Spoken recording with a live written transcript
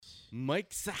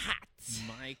Mike's hot.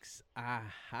 Mike's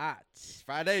hot. It's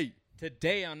Friday.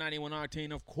 Today on 91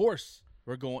 Octane, of course,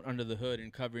 we're going under the hood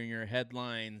and covering your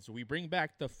headlines. We bring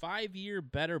back the 5-year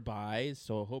better buys,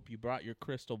 so I hope you brought your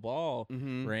crystal ball,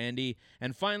 Randy.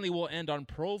 And finally, we'll end on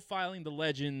profiling the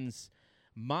legends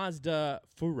Mazda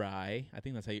Furai. I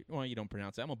think that's how you don't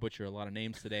pronounce it. I'm going to butcher a lot of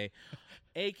names today.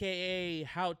 A.K.A.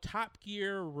 how Top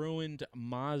Gear ruined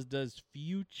Mazda's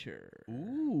future.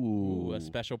 Ooh. A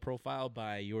special profile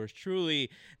by yours truly.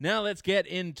 Now let's get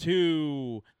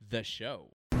into the show.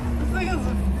 This thing is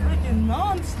a freaking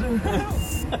monster.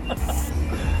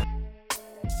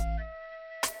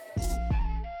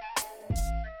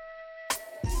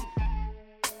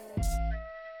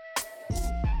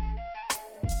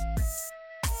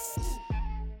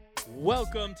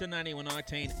 Welcome to 91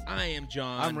 Octane. I am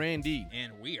John. I'm Randy.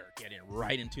 And we are getting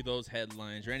right into those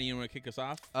headlines. Randy, you want to kick us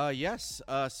off? Yes.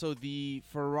 So the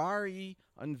Ferrari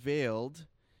unveiled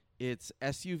its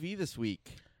SUV this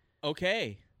week.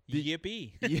 Okay.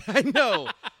 Yippee. Yeah, I know.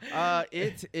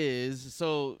 It is.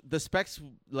 So the specs,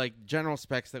 like general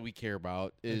specs that we care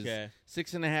about, is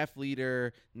 6.5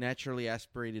 liter naturally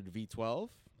aspirated V12.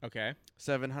 Okay.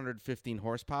 715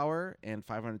 horsepower and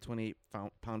 528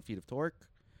 pound-feet of torque.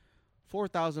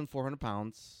 4,400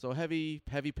 pounds. So heavy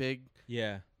pig.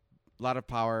 Yeah. A lot of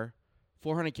power.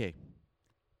 400K.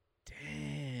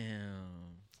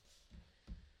 Damn.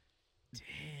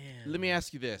 Let me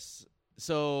ask you this.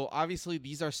 So obviously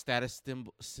these are status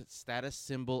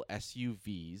symbol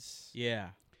SUVs. Yeah.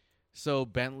 So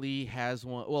Bentley has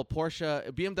one. Well,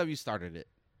 BMW started it.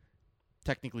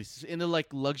 Technically, in the like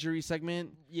luxury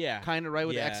segment, kind of right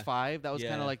with the X5. That was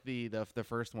kind of like the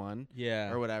first one,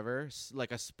 or whatever,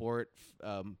 like a sport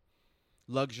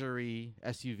luxury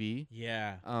SUV.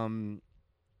 Yeah.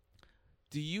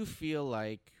 Do you feel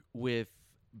like with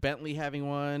Bentley having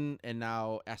one, and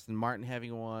now Aston Martin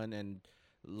having one, and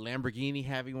Lamborghini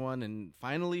having one, and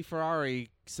finally Ferrari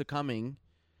succumbing,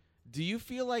 do you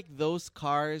feel like those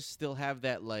cars still have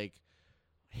that like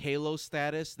halo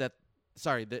status that?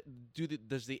 Sorry,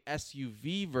 does the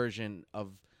SUV version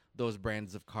of those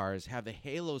brands of cars have the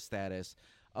halo status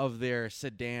of their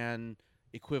sedan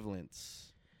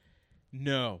equivalents?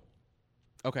 No.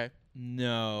 Okay.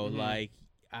 No,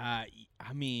 I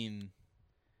mean,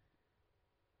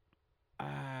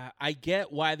 I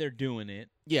get why they're doing it.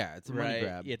 Yeah, it's a money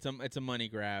grab. It's a money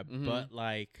grab, but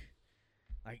like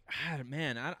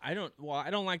man, I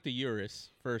don't like the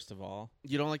Urus, first of all.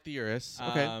 You don't like the Urus?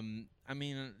 Okay. I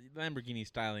mean, Lamborghini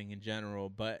styling in general,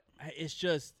 but it's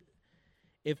just,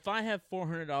 if I have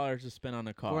 $400 to spend on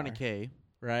a car, $400K,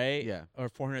 right? Yeah, or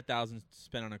 $400,000 to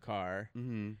spend on a car.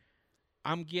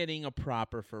 I'm getting a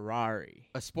proper Ferrari,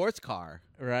 a sports car,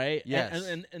 right? Yes,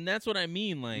 and that's what I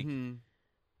mean. Like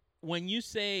when you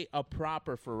say a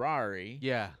proper Ferrari,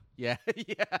 yeah.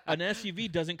 An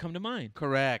SUV doesn't come to mind.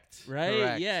 Correct. Right?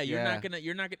 Correct. Yeah, you're not gonna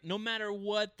no matter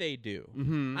what they do.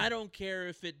 I don't care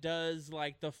if it does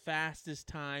like the fastest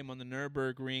time on the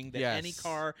Nürburgring that any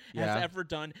car has ever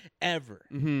done ever.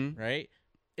 Right?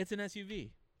 It's an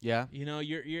SUV. Yeah. You know,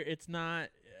 it's not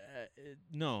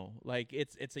no, like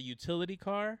it's a utility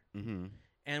car.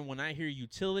 And when I hear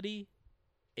utility,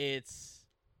 it's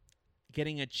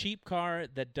getting a cheap car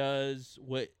that does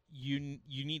what you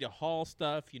need to haul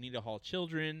stuff, you need to haul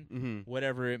children,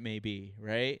 whatever it may be,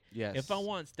 right? Yes. If I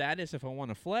want status, if I want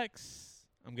to flex,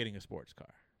 I'm getting a sports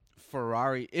car.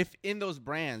 Ferrari, if in those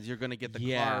brands, you're going to get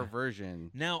the car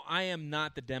version. Now, I am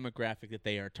not the demographic that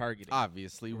they are targeting.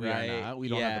 Obviously, we are not. We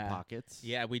don't have the pockets.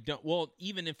 Yeah, we don't. Well,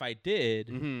 even if I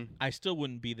did, I still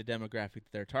wouldn't be the demographic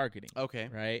that they're targeting. Okay.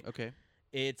 Right? Okay.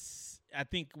 I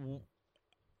think...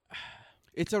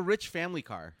 It's a rich family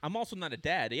car. I'm also not a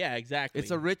dad. Yeah, exactly.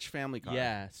 It's a rich family car.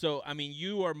 Yeah. So, I mean,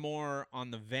 you are more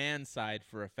on the van side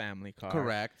for a family car.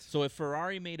 Correct. So, if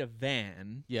Ferrari made a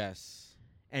van, yes,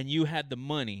 and you had the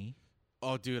money,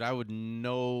 oh, dude, I would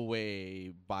no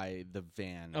way buy the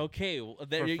van. Okay, well,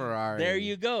 Ferrari. There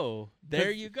you go.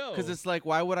 There you go. Because it's like,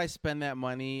 why would I spend that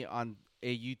money on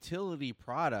a utility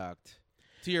product?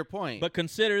 To your point. But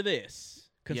consider this.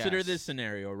 Consider this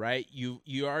scenario, right? You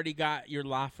already got your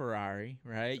LaFerrari,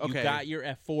 right? Okay. You got your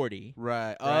F40.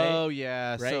 Right. Oh,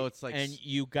 yeah. Right? So it's like... And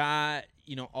you got,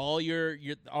 all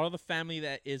the family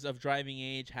that is of driving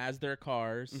age has their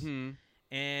cars.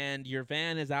 And your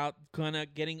van is out kind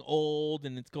of getting old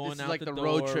and it's going this out is like the the door,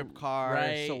 road trip car,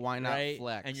 right, so why not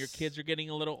flex? And your kids are getting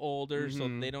a little older, so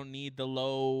they don't need the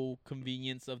low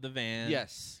convenience of the van.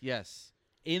 Yes.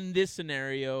 In this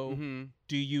scenario,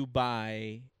 do you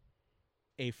buy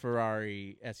a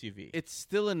Ferrari SUV? It's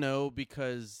still a no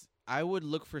because I would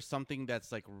look for something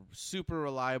that's like super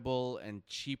reliable and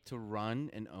cheap to run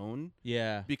and own.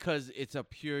 Yeah. Because it's a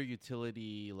pure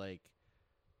utility like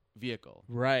vehicle.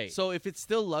 Right. So if it's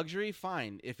still luxury,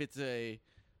 fine. If it's the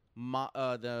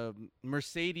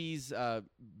Mercedes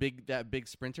big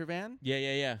Sprinter van,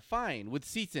 Yeah. fine, with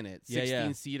seats in it, Yeah,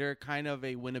 16-seater, kind of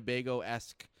a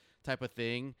Winnebago-esque type of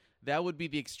thing. That would be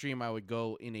the extreme I would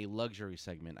go in a luxury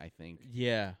segment, I think.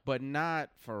 Yeah. But not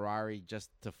Ferrari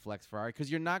just to flex Ferrari, because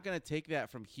you're not going to take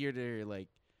that from here to, like,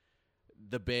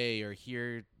 the Bay or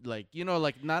here, like,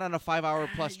 like not on a 5-hour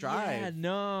plus drive. Yeah,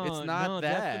 no. It's not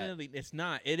that. Definitely. It's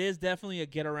not. It is definitely a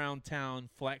get-around-town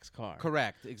flex car.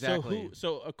 Correct, exactly.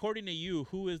 So according to you,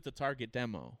 who is the target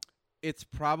demo? It's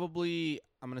probably,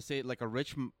 I'm going to say, like a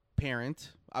rich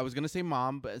parent. I was going to say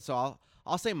mom, but so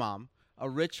I'll say mom. A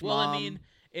rich mom. Well, I mean...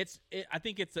 I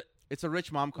think it's a rich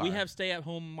mom car. We have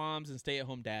stay-at-home moms and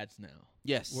stay-at-home dads now.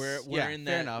 Yes, we're in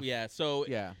that. Fair enough. Yeah, so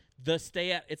yeah,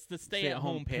 it's the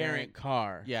stay-at-home parent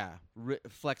car. Yeah,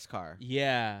 flex car.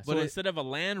 Yeah, but so instead of a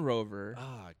Land Rover,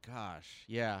 oh gosh,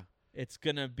 yeah, it's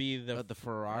gonna be the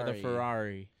Ferrari. The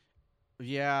Ferrari.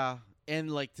 Yeah, and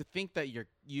like to think that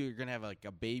you're gonna have like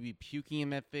a baby puking in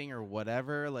that thing or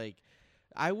whatever, like.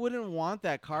 I wouldn't want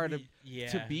that car to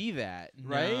be that,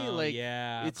 right? No, like,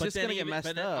 yeah, it's just gonna get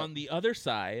messed up. On the other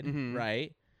side,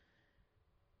 right?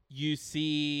 You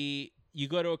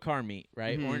go to a car meet,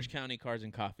 right? Orange County Cars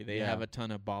and Coffee. They have a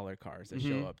ton of baller cars that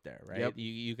show up there, right? Yep.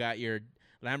 You got your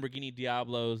Lamborghini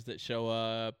Diablos that show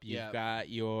up. You've got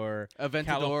your Aventadors,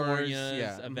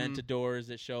 Californias, Aventadors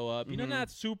that show up.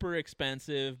 Not super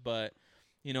expensive, but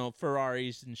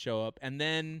Ferraris didn't show up, and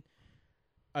then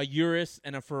a Urus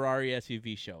and a Ferrari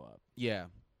SUV show up. Yeah.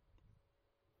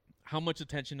 How much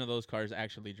attention are those cars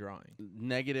actually drawing?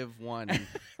 -1.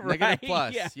 Right? Negative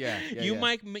plus. Yeah. You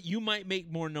might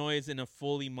make more noise in a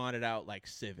fully modded out like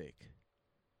Civic.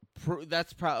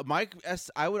 That's probably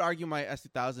I would argue my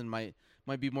S2000 might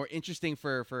be more interesting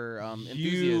for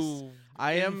enthusiasts.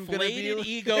 I am gonna be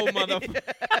ego, motherfucker.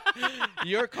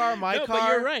 Your car, my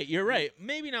car. But you're right.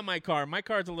 Maybe not my car. My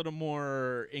car's a little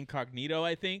more incognito,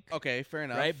 I think. Okay, fair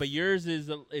enough. Right, but yours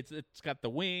is it's got the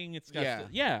wing. It's got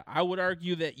I would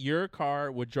argue that your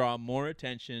car would draw more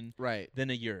attention than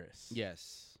a Urus.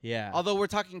 Yes. Yeah. Although we're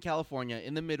talking California,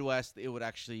 in the Midwest, it would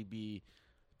actually be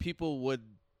people would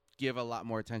give a lot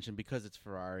more attention because it's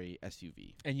Ferrari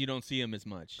SUV. And you don't see them as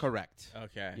much. Correct.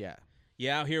 Okay. Yeah.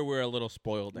 Yeah, out here we're a little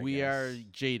spoiled, I we guess. are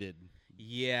jaded.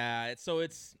 Yeah, so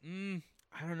it's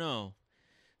I don't know.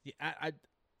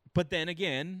 But then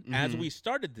again, as we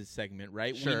started this segment,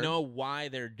 right? Sure. We know why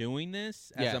they're doing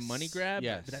this as a money grab.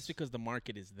 Yes. But that's because the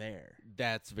market is there.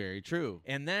 That's very true.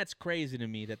 And that's crazy to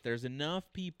me that there's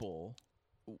enough people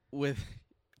with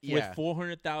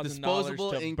 $400,000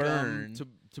 disposable to income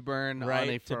to burn on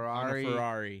a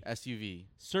Ferrari, SUV.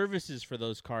 Services for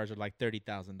those cars are like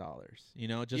 $30,000.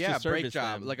 Just to service brake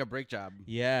job, them. like a brake job.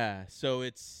 Yeah, so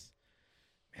it's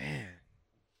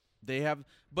they have,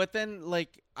 but then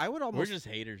like I would almost. We're just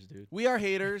haters, dude. We are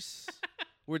haters.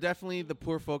 We're definitely the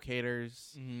poor folk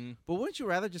haters. Mm-hmm. But wouldn't you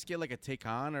rather just get like a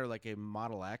Taycan or like a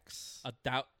Model X?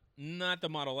 Not the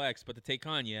Model X, but the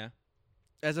Taycan, yeah.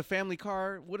 As a family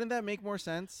car, wouldn't that make more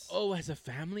sense? Oh, as a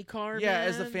family car? Yeah, man?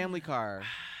 as a family car.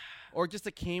 Or just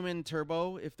a Cayman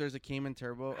Turbo, if there's a Cayman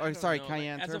Turbo. Or sorry,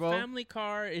 Cayenne Turbo. As a family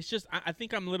car, it's just I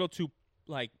think I'm a little too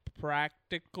like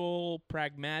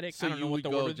pragmatic. So I don't know what the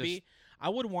word would be. I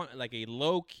would want like a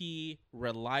low key,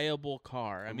 reliable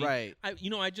car. I mean, right.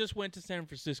 I just went to San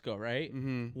Francisco, right?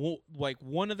 Mm-hmm. Like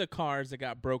one of the cars that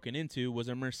got broken into was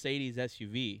a Mercedes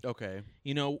SUV. Okay.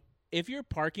 If you're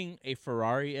parking a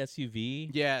Ferrari SUV,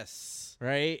 yes,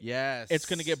 right? Yes, it's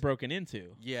going to get broken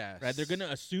into. Yes, right. They're going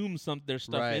to assume there's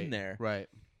stuff in there, right?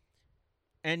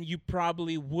 And you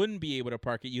probably wouldn't be able to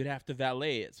park it. You'd have to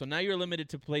valet it. So now you're limited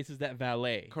to places that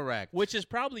valet. Correct. Which is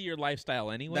probably your lifestyle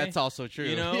anyway. That's also true.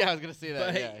 Yeah, I was going to say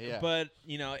that. But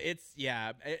it's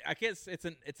I guess it's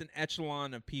an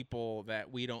echelon of people that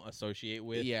we don't associate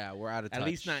with. Yeah, we're out of touch. At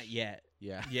least not yet.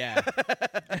 Yeah.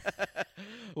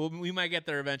 Well, we might get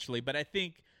there eventually, but I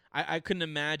think I couldn't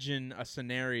imagine a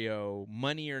scenario,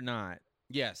 money or not,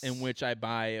 yes, in which I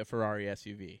buy a Ferrari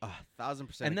SUV.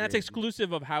 1,000%. And that's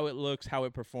exclusive of how it looks, how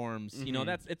it performs.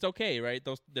 Mm-hmm. It's okay, right?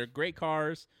 They're great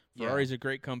cars. Ferrari's a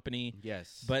great company.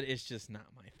 Yes, but it's just not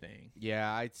my thing.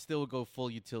 Yeah, I'd still go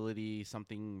full utility,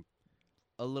 something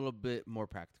a little bit more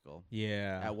practical.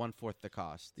 Yeah. At 1/4 the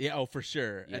cost. Yeah, oh, for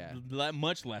sure. Yeah.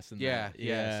 Much less than that.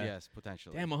 Yeah. Yes,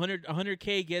 potentially. Damn,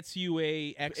 $100K gets you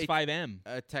a X5M.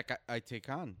 A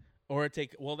Taycan. Or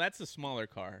well, that's a smaller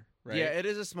car, right? Yeah, it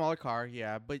is a smaller car,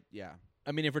 but yeah.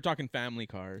 I mean, if we're talking family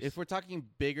cars. If we're talking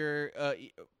bigger,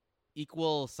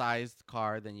 equal sized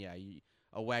car, then yeah,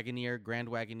 a Wagoneer, Grand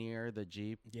Wagoneer, the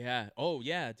Jeep. Yeah. Oh,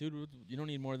 yeah, dude. You don't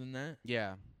need more than that.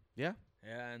 Yeah. Yeah.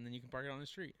 Yeah, and then you can park it on the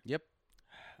street. Yep.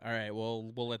 All right,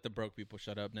 well, we'll let the broke people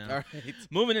shut up now. All right.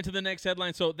 Moving into the next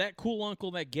headline. So that cool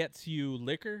uncle that gets you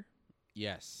liquor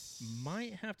Yes.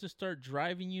 might have to start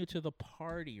driving you to the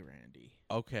party, Randy.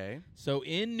 Okay. So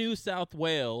in New South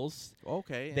Wales,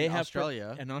 Okay. they in have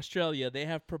Australia. in Australia, they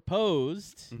have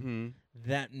proposed Mm-hmm.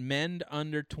 that men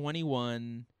under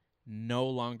 21 no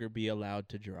longer be allowed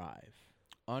to drive.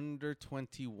 Under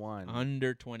 21.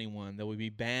 Under 21, they will be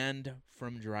banned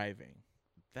from driving.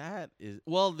 That is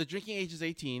the drinking age is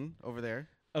 18 over there.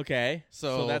 Okay,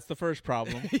 so that's the first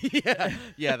problem.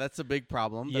 yeah, that's a big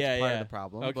problem. That's part of the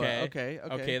problem. Okay.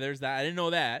 But Okay, there's that. I didn't know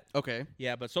that. Okay.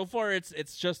 Yeah, but so far it's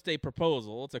just a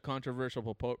proposal. It's a controversial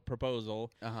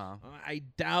proposal. Uh-huh. I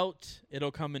doubt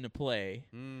it'll come into play.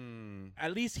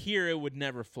 At least here it would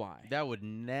never fly. That would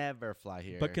never fly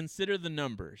here. But consider the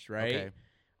numbers, right?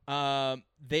 Okay.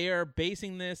 They are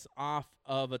basing this off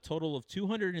of a total of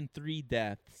 203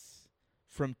 deaths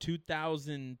from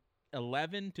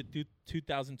 2011 to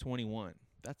 2021.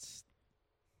 That's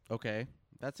okay.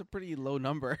 That's a pretty low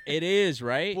number. It is,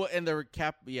 right? Well, and the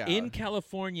cap, yeah. In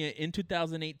California, in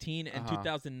 2018 and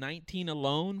 2019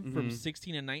 alone, from Mhm.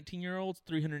 16 and 19-year-olds,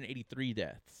 383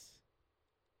 deaths.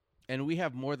 And we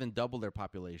have more than double their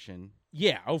population.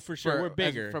 Yeah, oh, for sure. We're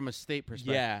bigger. From a state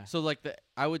perspective. Yeah. So,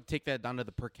 I would take that down to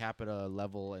the per capita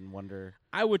level and wonder.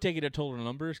 I would take it at total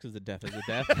numbers because the death is a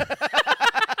death.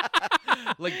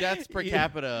 Deaths per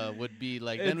capita would be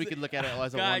then we could look at it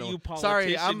as a God, one. you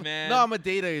Sorry, politician, man. I'm a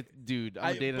data dude.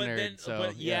 I'm a data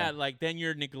nerd. Then, then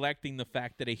you're neglecting the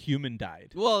fact that a human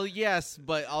died. Well, yes,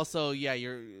 but also,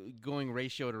 you're going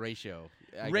ratio to ratio.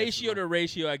 Ratio to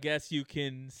ratio, I guess you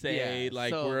can say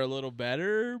we're a little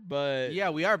better, but yeah,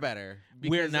 we are better.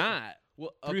 We're not.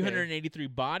 Well, okay. 383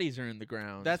 bodies are in the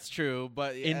ground. That's true,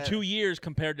 but in 2 years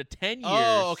compared to 10 years.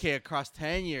 Oh, okay, across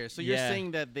 10 years. So you're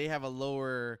saying that they have a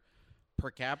lower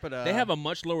per capita. They have a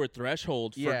much lower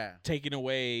threshold for taking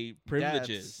away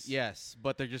privileges. Yes,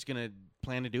 but they're just going to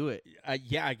plan to do it.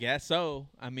 Yeah, I guess so.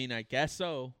 I guess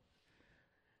so.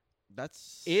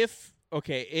 That's if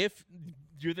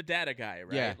you're the data guy,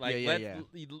 right?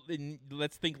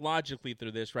 Let's think logically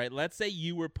through this, right? Let's say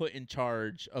you were put in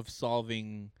charge of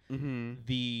solving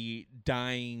the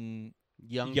dying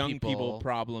young people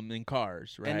problem in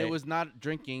cars, right? And it was not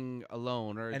drinking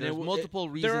alone, or and there's multiple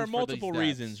reasons. There are for multiple these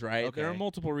reasons, deaths. right? Okay. There are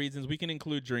multiple reasons. We can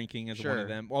include drinking as one of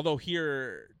them. Although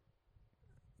here,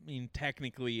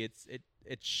 technically,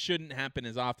 it shouldn't happen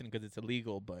as often because it's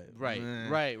illegal. But right.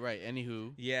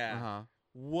 Anywho, yeah.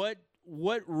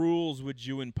 What rules would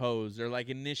you impose, or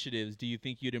initiatives do you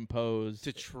think you'd impose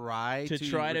to try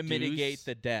to mitigate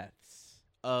the deaths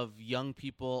of young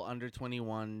people under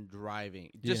 21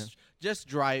 driving? Just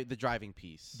drive the driving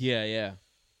piece. Yeah.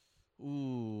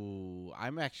 Ooh,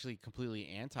 I'm actually completely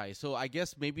anti. So I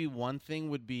guess maybe one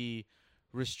thing would be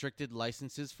restricted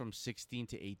licenses from 16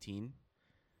 to 18.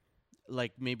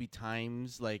 Maybe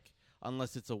times,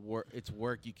 unless it's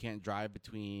work, you can't drive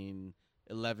between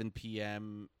 11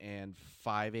 p.m. and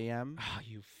 5 a.m. Oh,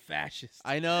 you fascist.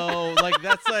 I know,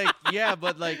 that's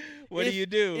but what do you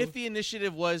do? If the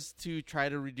initiative was to try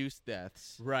to reduce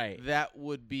deaths, right, that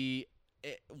would be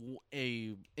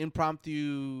a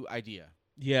impromptu idea.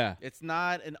 Yeah. It's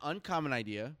not an uncommon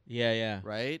idea. Yeah.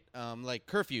 Right?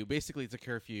 Curfew. Basically, it's a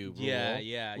curfew rule.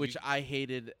 Yeah. Which I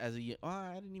hated as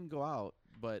I didn't even go out.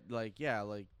 But,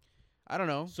 I don't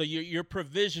know. So you're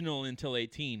provisional until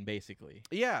 18, basically.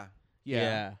 Yeah.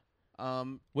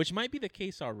 Which might be the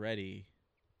case already.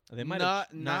 They might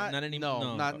not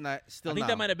anymore. No, not still. I think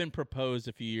that might have been proposed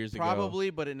a few years ago. Probably,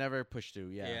 but it never pushed through.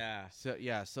 Yeah.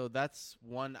 Yeah. So that's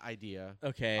one idea.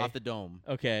 Okay. Off the dome.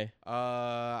 Okay.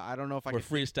 I don't know if we're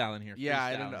freestyling here. Yeah.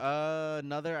 I don't know.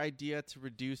 Another idea to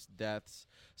reduce deaths.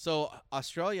 So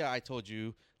Australia, I told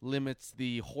you, limits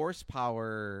the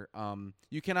horsepower.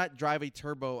 You cannot drive a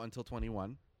turbo until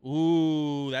 21.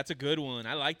 Ooh, that's a good one.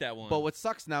 I like that one. But what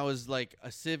sucks now is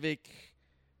a Civic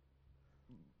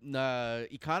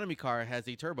economy car has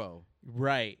a turbo.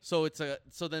 Right. So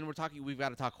then we've got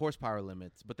to talk horsepower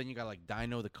limits, but then you got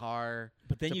dyno the car.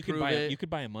 But then you could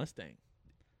buy a Mustang.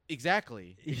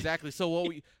 Exactly.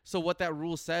 So what that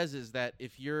rule says is that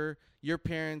if your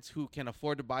parents who can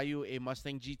afford to buy you a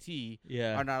Mustang GT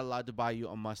are not allowed to buy you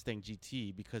a Mustang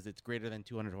GT because it's greater than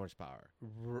 200 horsepower.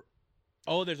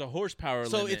 Oh, there's a horsepower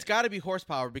limit. So it's got to be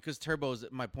horsepower because turbos,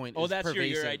 my point, is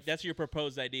pervasive. That's your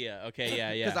proposed idea. Okay,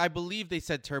 yeah. Because I believe they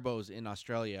said turbos in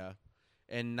Australia,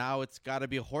 and now it's got to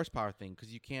be a horsepower thing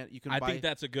because you can buy. I think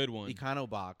that's a good one.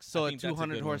 Econobox. So a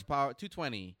 200 horsepower,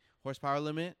 220 horsepower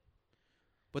limit.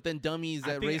 But then dummies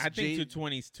that race I think J-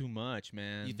 220 is too much,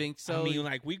 man. You think so? I mean,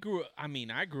 like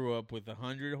I grew up with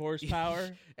 100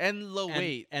 horsepower and low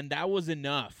weight, and that was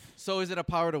enough. So is it a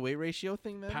power to weight ratio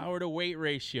thing then? Power to weight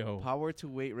ratio. Power to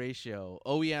weight ratio.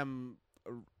 OEM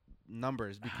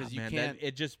numbers because you can't.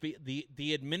 It just be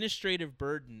the administrative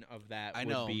burden of that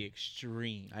would be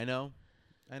extreme. I know.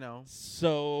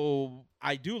 So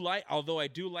I do like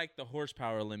the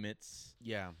horsepower limits.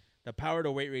 Yeah. The power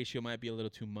to weight ratio might be a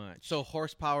little too much. So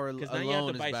horsepower alone is better. Because now you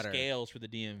have to buy scales for the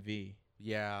DMV.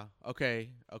 Yeah. Okay.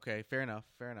 Fair enough.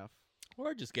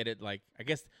 Or just get it like, I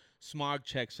guess smog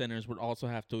check centers would also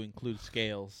have to include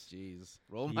scales. Jeez.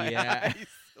 Roll my eyes.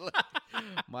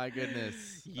 My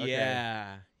goodness.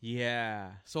 Yeah. Okay.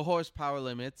 Yeah. So horsepower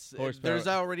limits. There's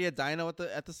already a dyno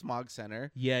at the smog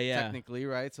center. Yeah. Technically,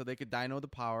 right? So they could dyno the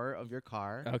power of your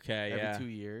car. Okay, every 2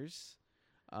 years.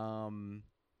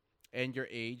 And your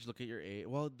age, look at your age.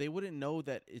 Well, they wouldn't know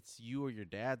that it's you or your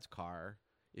dad's car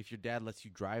if your dad lets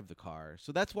you drive the car.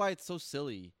 So that's why it's so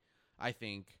silly, I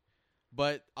think.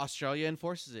 But Australia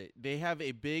enforces it. They have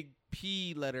a big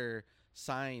P letter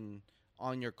sign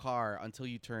on your car until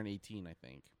you turn 18, I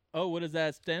think. Oh, what does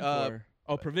that stand for?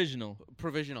 Oh, provisional.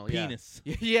 Provisional, penis.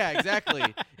 Yeah. Yeah,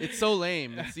 exactly. It's so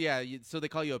lame. So they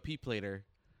call you a P-plater.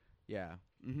 Yeah.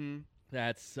 Mm-hmm.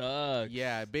 That sucks.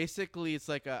 Yeah, basically it's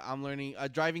like I'm learning a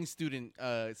driving student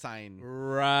sign.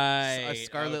 Right. A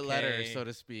scarlet letter, so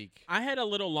to speak. I had a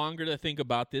little longer to think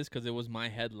about this because it was my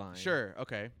headline. Sure,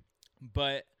 okay.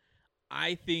 But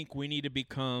I think we need to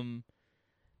become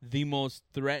the most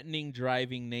threatening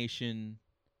driving nation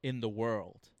in the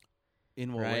world.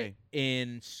 In what way?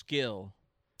 In skill.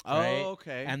 Oh, right?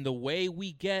 okay. And the way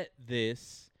we get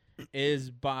this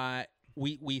is by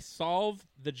we solve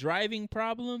the driving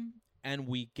problem and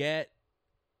we get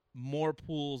more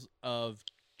pools of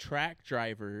track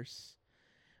drivers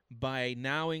by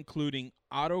now including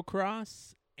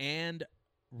autocross and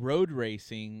road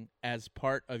racing as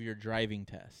part of your driving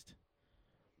test.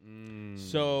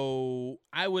 So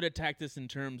I would attack this in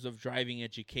terms of driving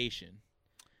education.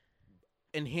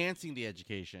 Enhancing the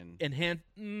education.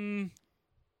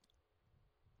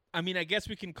 I mean, I guess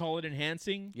we can call it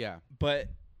enhancing. Yeah. But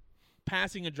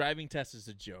passing a driving test is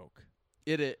a joke.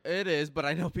 It is, but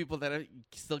I know people that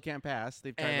still can't pass.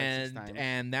 They've tried like 6 times.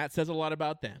 And that says a lot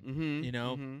about them. Mm-hmm, you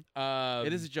know? Mm-hmm.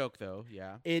 It is a joke, though,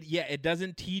 yeah. It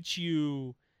doesn't teach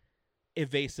you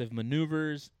evasive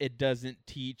maneuvers. It doesn't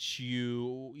teach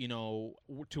you,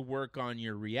 to work on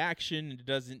your reaction. It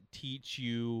doesn't teach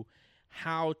you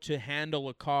how to handle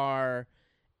a car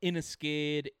in a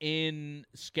skid, in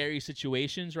scary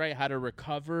situations, right? How to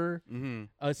recover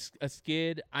a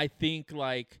skid. I think,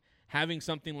 like, having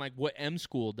something like what M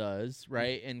School does,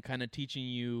 right, and kind of teaching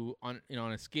you on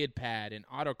a skid pad and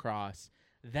autocross,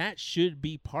 that should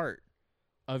be part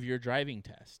of your driving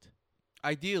test.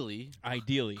 Ideally.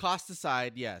 Cost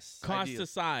aside, yes. Cost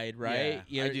aside, right?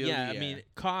 Yeah. Ideally, yeah. I mean,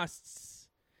 costs.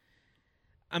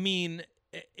 I mean,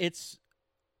 it's.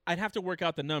 I'd have to work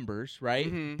out the numbers, right?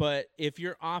 Mm-hmm. But if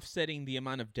you're offsetting the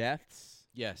amount of deaths,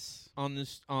 yes,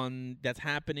 on that's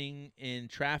happening in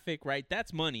traffic, right?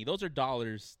 That's money. Those are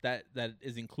dollars that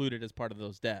is included as part of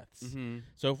those deaths. Mm-hmm.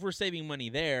 So if we're saving money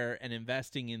there and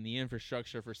investing in the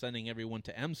infrastructure for sending everyone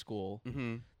to M School,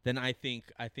 then I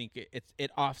think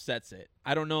it offsets it.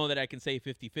 I don't know that I can say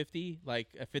 50-50, like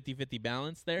a 50-50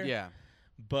 balance there. Yeah.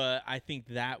 But I think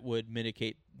that would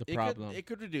mitigate the problem. It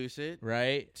could reduce it.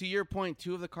 Right? To your point,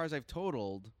 2 of the cars I've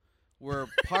totaled were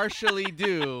partially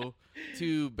due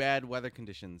to bad weather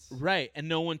conditions. Right. And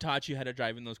no one taught you how to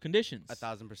drive in those conditions.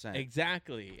 1,000%.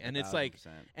 Exactly. And 1,000%. It's like,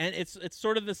 and it's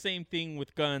sort of the same thing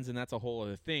with guns, and that's a whole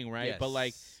other thing, right? Yes. But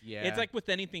like, yeah. It's like with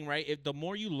anything, right? The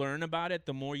more you learn about it,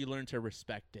 the more you learn to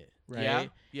respect it,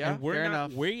 right? Yeah. And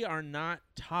we are not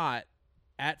taught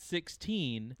at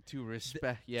 16 to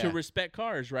respect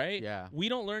cars, right? Yeah. We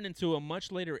don't learn until a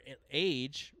much later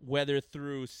age, whether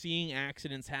through seeing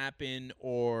accidents happen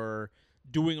or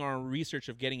doing our research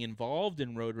of getting involved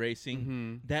in road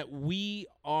racing, that we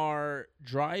are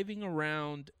driving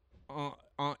around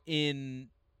in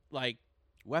like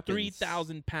weapons.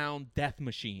 3,000-pound death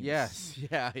machines. Yes.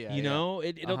 Yeah. You know,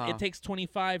 it takes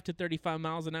 25 to 35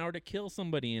 miles an hour to kill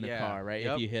somebody in a car, right?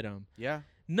 Yep. If you hit them. Yeah.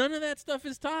 None of that stuff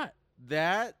is taught.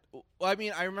 I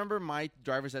mean, I remember my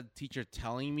driver's ed teacher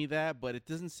telling me that, but it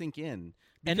doesn't sink in.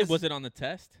 And was it on the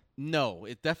test? No,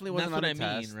 it definitely wasn't on the test.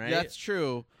 That's what I mean, right? That's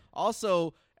true.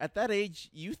 Also, at that age,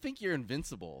 you think you're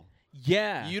invincible.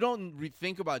 Yeah. You don't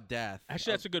think about death.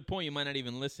 Actually, that's a good point. You might not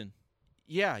even listen.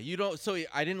 Yeah, you don't. So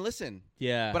I didn't listen.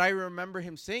 Yeah. But I remember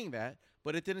him saying that,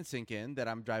 but it didn't sink in that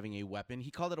I'm driving a weapon. He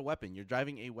called it a weapon. You're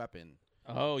driving a weapon.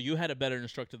 Oh, you had a better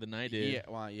instructor than I did. Yeah,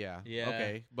 well, yeah. Yeah.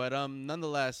 Okay, but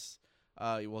nonetheless,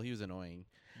 well, he was annoying,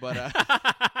 but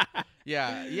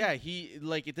yeah. He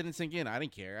like it didn't sink in. I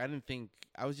didn't care. I didn't think.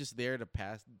 I was just there to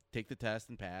take the test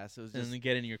and pass. It was just And then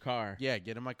get in your car. get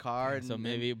in my car. So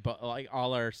maybe, but like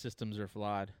all our systems are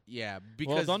flawed. Yeah,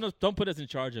 because don't put us in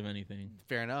charge of anything.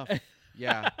 fair enough.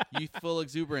 Yeah, youthful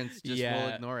exuberance just will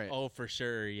ignore it. Oh, for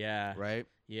sure. Yeah. Right.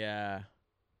 Yeah.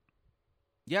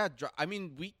 Yeah, I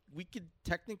mean, we could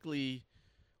technically,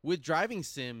 with driving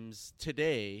sims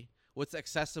today, what's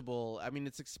accessible, I mean,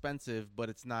 it's expensive, but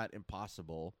it's not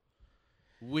impossible,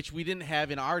 which we didn't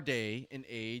have in our day and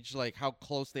age, like how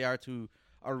close they are to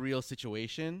a real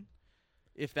situation.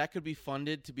 If that could be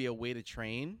funded to be a way to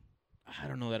train. I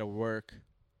don't know that it'll work.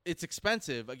 It's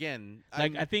expensive, again.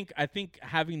 Like, I think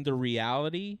having the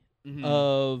reality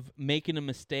of making a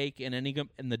mistake in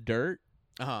the dirt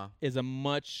is a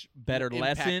much better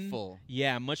lesson.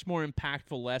 Yeah, much more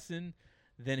impactful lesson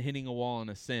than hitting a wall in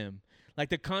a sim. Like,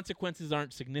 the consequences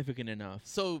aren't significant enough.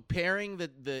 So pairing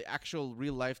the actual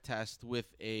real life test with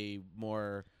a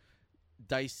more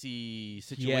dicey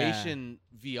situation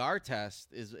VR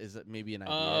test is maybe an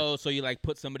idea. Oh, so you like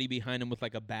put somebody behind them with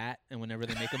like a bat, and whenever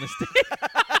they make a mistake,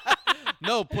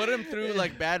 no, put them through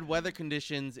like bad weather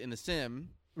conditions in the sim.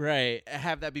 Right.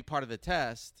 Have that be part of the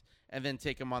test, and then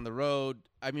take them on the road.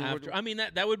 I mean,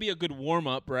 that would be a good warm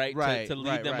up, right? To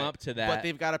lead them up to that. But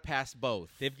they've got to pass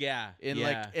both.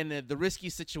 And the risky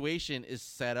situation is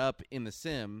set up in the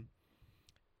sim,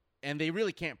 and they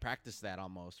really can't practice that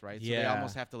almost, right? So they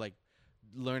almost have to like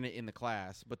learn it in the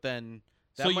class. But then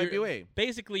that might be a way.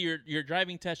 Basically, your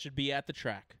driving test should be at the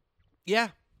track. Yeah.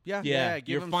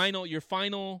 Your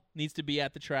final needs to be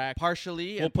at the track.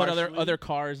 Partially. We'll put other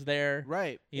cars there.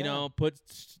 Right. You know, put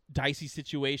dicey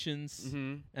situations,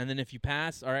 and then if you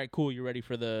pass, all right, cool. You're ready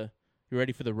for the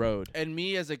road. And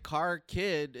me as a car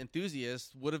kid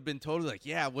enthusiast would have been totally like,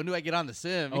 yeah, when do I get on the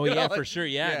sim? Oh, yeah, for sure.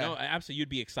 Yeah, no, absolutely. You'd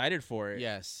be excited for it.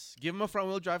 Yes. Give them a front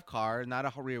wheel drive car, not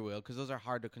a rear wheel, because those are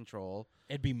hard to control.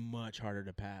 It'd be much harder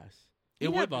to pass.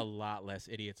 We'd have a lot less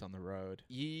idiots on the road.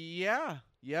 Yeah,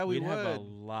 we would have a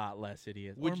lot less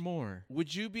idiots, or more.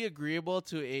 Would you be agreeable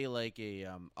to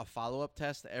a follow-up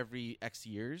test every X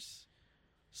years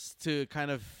to kind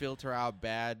of filter out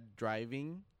bad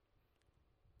driving?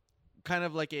 Kind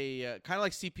of like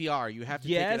CPR. You have to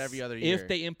take it every other year. If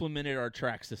they implemented our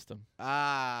track system.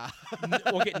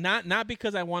 Okay, not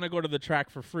because I want to go to the track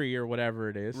for free or whatever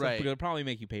it is. Right. So it'll probably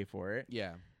make you pay for it.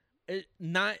 Yeah.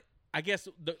 I guess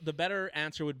the better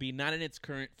answer would be not in its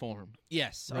current form.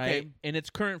 Yes. Right? Okay. In its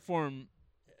current form,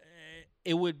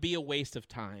 it would be a waste of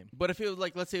time. But if it was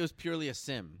like, let's say it was purely a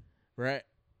sim. Right.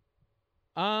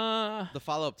 The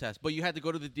follow-up test. But you had to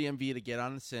go to the DMV to get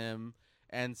on the sim,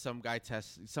 and some guy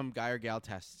or gal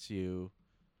tests you.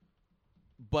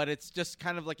 But it's just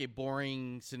kind of like a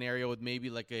boring scenario with maybe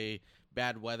like a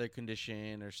bad weather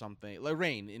condition or something. Like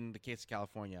rain in the case of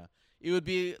California. It would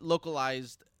be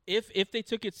localized. If they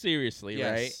took it seriously,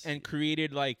 right, and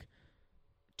created like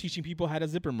teaching people how to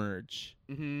zipper merge.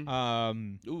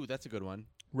 Ooh, that's a good one.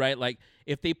 Right, like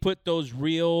if they put those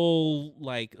real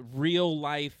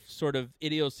life sort of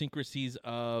idiosyncrasies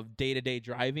of day-to-day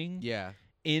driving,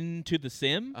 into the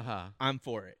sim, I'm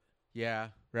for it. Yeah,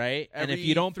 right. And if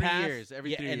you don't pass,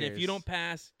 if you don't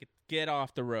pass, get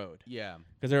off the road. Yeah,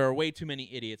 because there are way too many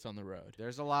idiots on the road.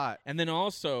 There's a lot, and then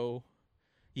also.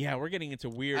 Yeah, we're getting into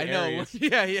weird areas.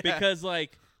 Yeah. Because,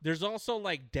 like, there's also,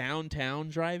 like, downtown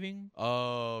driving.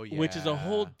 Oh, yeah. Which is a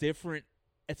whole different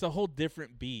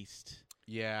beast.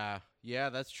 Yeah. Yeah,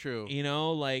 that's true. You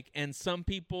know, like, and some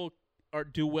people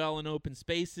do well in open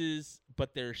spaces,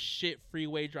 but they're shit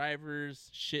freeway drivers,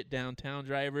 shit downtown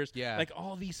drivers. Yeah. Like,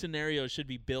 all these scenarios should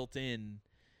be built in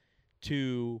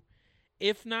to...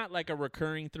 If not like a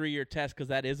recurring 3-year test, because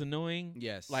that is annoying.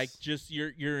 Yes. Like just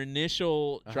your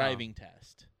initial driving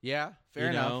test. Yeah,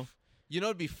 fair enough. You know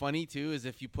what'd be funny, too, is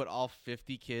if you put all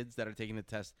 50 kids that are taking the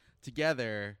test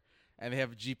together and they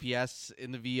have GPS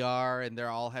in the VR and they're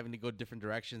all having to go different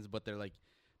directions, but they're like,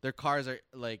 their cars are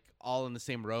like all in the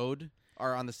same road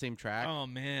or on the same track. Oh,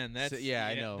 man. That's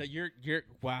I know. You're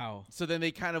wow. So then they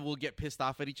kind of will get pissed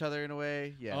off at each other in a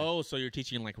way. Yeah. Oh, so you're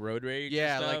teaching like road rage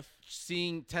and stuff?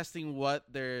 Like testing what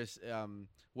there's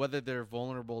whether they're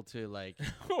vulnerable to like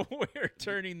we're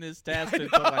turning this test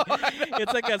into like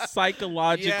it's like a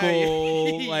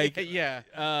psychological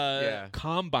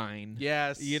combine.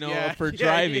 Yes. You know, for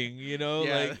driving, you know,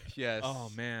 like yes. Oh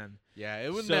man. Yeah,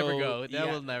 it would never go. That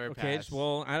will never pass.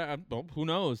 Well, well, who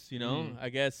knows? You know, I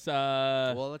guess.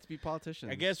 Well, let's be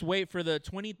politicians. I guess wait for the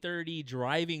 2030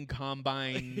 driving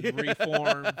combine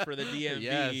reform for the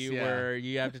DMV, where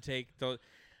you have to take the.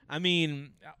 I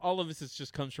mean, all of this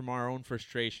just comes from our own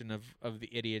frustration of the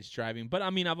idiots driving. But I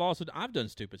mean, I've done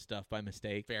stupid stuff by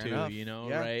mistake Fair too. enough. You know,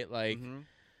 Yeah. right? Like, Mhm.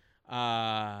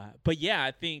 but yeah,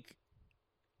 I think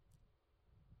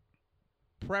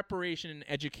preparation and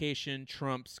education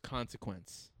trumps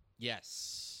consequence.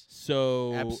 Yes.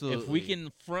 So if Absolutely. we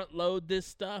can front load this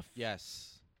stuff,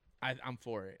 Yes. I'm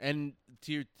for it. And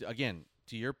to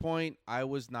your point, I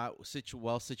was not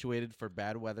well situated for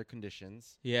bad weather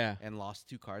conditions Yeah. and lost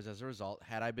 2 cars as a result.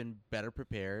 Had I been better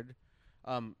prepared,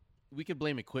 we could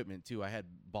blame equipment too. I had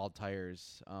bald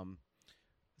tires.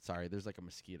 Sorry, there's like a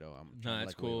mosquito. I'm No, trying to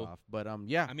that's wave cool. off. But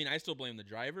yeah. I mean, I still blame the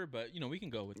driver, but we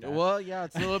can go with that. Well, yeah,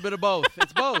 it's a little bit of both.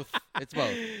 It's both. It's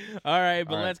both. All right,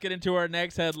 but All right. let's get into our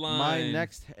next headline. My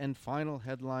next and final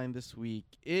headline this week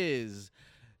is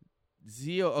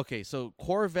Okay, so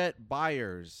Corvette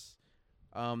buyers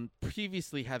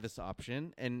previously had this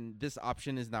option, and this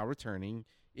option is now returning.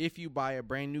 If you buy a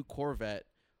brand new Corvette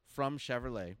from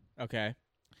Chevrolet, Okay.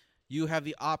 you have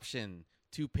the option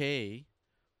to pay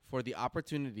for the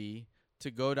opportunity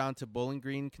to go down to Bowling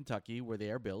Green, Kentucky, where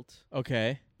they are built,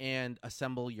 Okay. and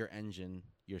assemble your engine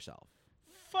yourself.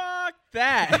 Fuck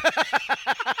that.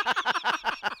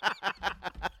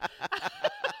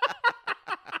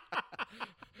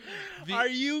 Are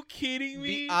you kidding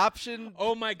me? The option.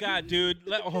 Oh my god, dude!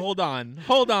 Hold on.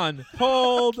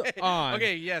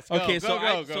 Okay, yes. Go, Okay, go, so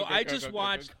go, I go, just go, go,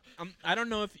 watched. go. I don't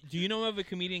know if do you know of a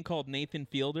comedian called Nathan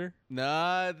Fielder?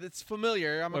 Nah, that's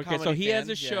familiar. I'm a Okay, comedy so he fan. has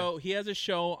a show. He has a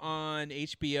show on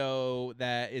HBO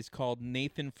that is called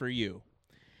Nathan for You,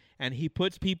 and he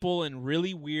puts people in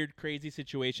really weird, crazy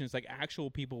situations, like actual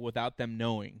people without them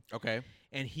knowing. Okay.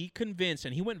 And he convinced,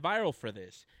 and he went viral for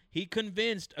this. He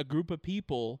convinced a group of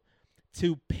people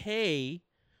to pay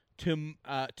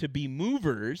to be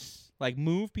movers, like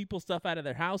move people's stuff out of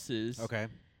their houses. Okay.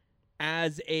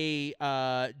 As a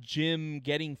gym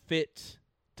getting fit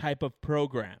type of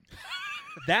program.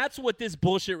 That's what this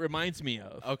bullshit reminds me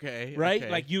of. Okay. Right?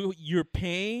 okay. Like you're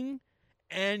paying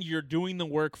and you're doing the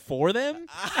work for them.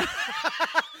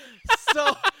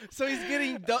 So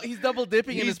he's double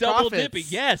dipping in his He's double profits. dipping.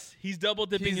 Yes, he's double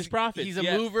dipping his profits. He's a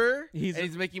Yeah. mover. He's and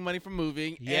he's making money from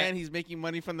moving, Yeah. and he's making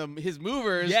money from his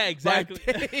movers. Yeah, exactly.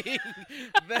 by paying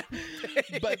them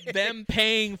But them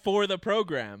paying for the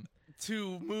program.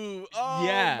 to move. Oh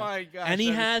Yeah. my gosh! And he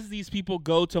that is- has these people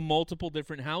go to multiple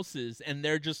different houses, and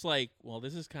they're just like, well,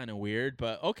 this is kind of weird,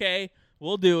 but okay,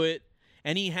 we'll do it.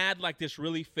 And he had like this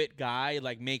really fit guy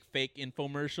like make fake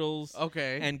infomercials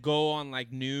Okay. and go on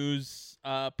like news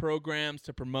programs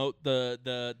to promote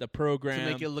the program.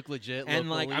 to make it look legit. and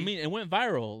like, I locally. mean, it went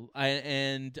viral. I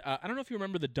don't know if you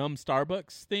remember the dumb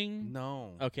Starbucks thing.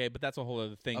 no. Okay, but that's a whole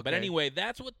other thing. But Okay. anyway,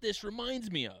 that's what this reminds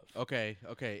me of. Okay.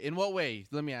 In what way?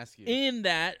 Let me ask you. In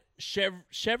that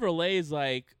Chevrolet is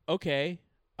like, okay,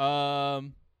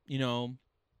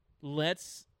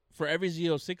 let's for every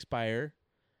Z06 buyer,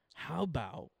 how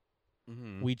about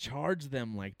Mhm. we charge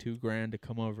them like $2,000 to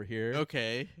come over here,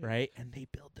 Okay. right? And they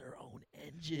build their own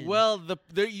engine. Well,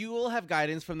 you will have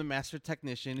guidance from the master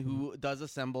technician who does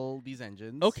assemble these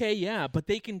engines. Okay, yeah, but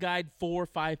they can guide 4 or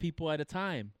 5 people at a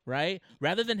time, right?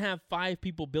 Rather than have 5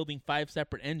 people building 5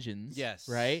 separate engines. Yes,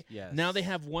 Right? yes. Now they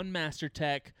have one master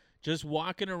tech just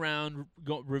walking around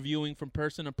reviewing from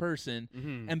person to person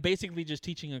Mhm. and basically just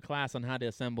teaching a class on how to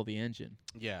assemble the engine.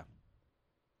 Yeah.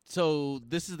 So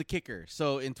this is the kicker.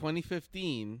 So in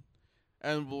 2015,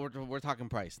 and we're talking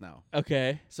price now.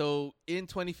 Okay. So in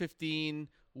 2015,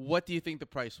 what do you think the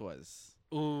price was?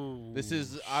 Ooh. This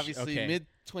is obviously okay. mid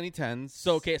 2010s.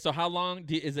 So how long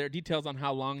is there details on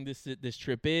how long this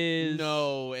trip is?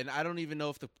 No, and I don't even know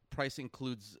if the price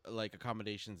includes like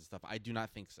accommodations and stuff. I do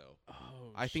not think so.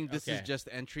 Oh, I think this is okay. just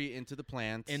entry into the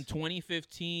plant. In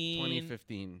 2015.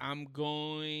 2015. I'm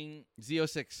going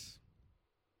Z06.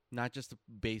 Not just the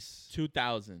base.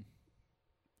 2,000.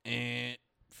 $5.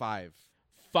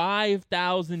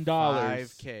 $5,000.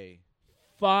 $5K.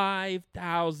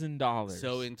 $5,000.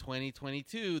 So in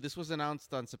 2022, this was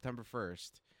announced on September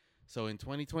 1st. So in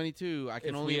 2022, I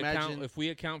can only imagine. If we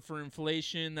account for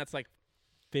inflation, that's like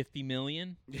 50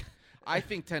 million. I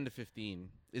think 10 to 15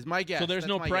 is my guess. So there's That's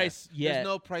no my price guess. yet. There's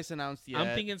no price announced yet.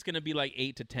 I'm thinking it's going to be like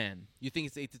 8 to 10. You think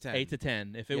it's 8 to 10? 8 to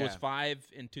 10. If it was Yeah. 5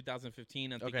 in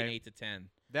 2015, I'm thinking Okay. 8 to 10.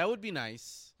 That would be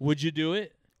nice. Would you do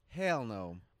it? Hell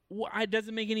no. It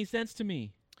doesn't make any sense to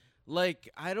me. Like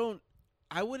I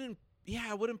wouldn't Yeah,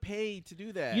 I wouldn't pay to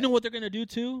do that. You know what they're gonna do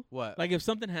too? What? Like if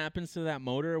something happens to that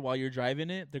motor while you're driving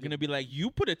it, they're gonna be like,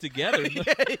 "You put it together.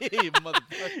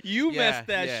 You messed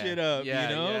that shit up." Yeah,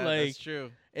 you know, yeah, like that's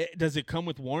true. Does it come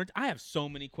with warranty? I have so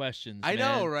many questions. I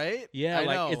man. know, right? Yeah, I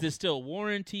like know. is it still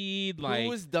warranted? Like who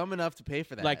was dumb enough to pay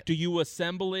for that? Like, do you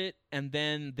assemble it and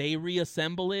then they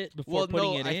reassemble it before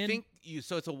putting it in? I think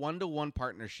so it's a 1-to-1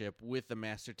 partnership with the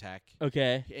master tech.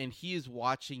 Okay. And he is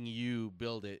watching you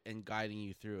build it and guiding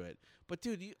you through it. But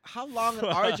dude, how long and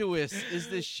arduous is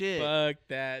this shit? Fuck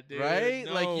that, dude. Right?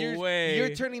 No like way.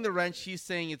 You're turning the wrench. He's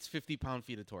saying it's 50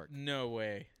 pound-feet of torque. No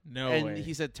way. No and way.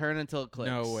 He said turn until it clicks.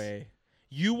 No way.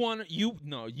 You want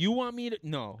me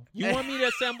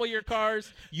to assemble your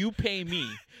cars? You pay me.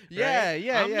 Yeah, right?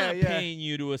 yeah, I'm yeah. not Yeah. paying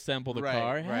you to assemble the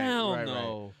car. Hell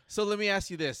no. Right. So let me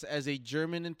ask you this: as a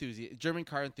German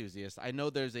car enthusiast, I know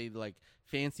there's a like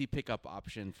fancy pickup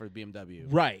option for BMW,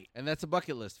 Right? And that's a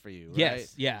bucket list for you. Right?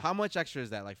 Yes, yeah. How much extra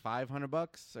is that? Like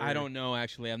 $500? I don't know.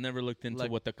 Actually, I've never looked into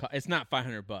what the it's not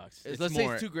 $500. Let's say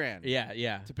it's $2,000. Yeah,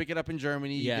 yeah. To pick it up in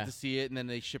Germany, you get to see it, and then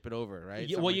they ship it over, right?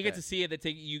 Yeah, well, you get to see it.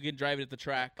 You can drive it at the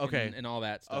track. Okay. and all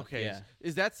that stuff. Okay. Yeah.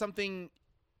 Is that something,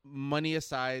 money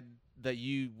aside, that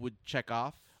you would check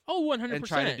off? Oh, 100%. And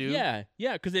try to do? Yeah,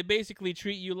 because they basically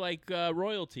treat you like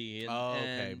royalty.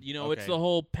 And, it's the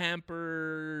whole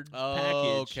pampered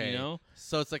package, okay. you know?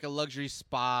 So it's like a luxury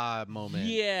spa moment.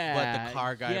 Yeah. But the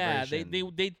car guy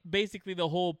version. They basically, the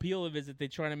whole appeal of it is that they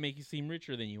try to make you seem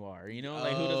richer than you are, you know?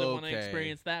 Like, who doesn't want to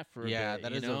experience that for a bit? Yeah,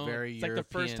 that is a very It's like the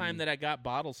first time that I got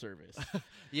bottle service.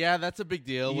 Yeah, that's a big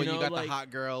deal when you got like, the hot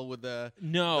girl with the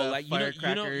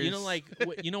firecrackers.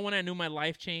 You know when I knew my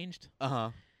life changed?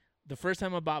 Uh-huh. The first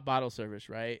time I bought bottle service,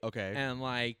 right? Okay. And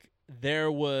like there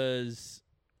was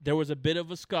a bit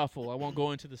of a scuffle. I won't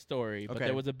go into the story, but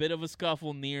there was a bit of a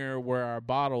scuffle near where our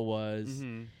bottle was,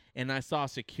 and I saw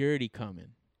security coming.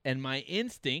 And my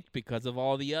instinct, because of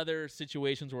all the other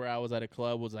situations where I was at a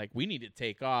club, was like, we need to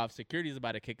take off. Security's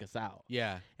about to kick us out.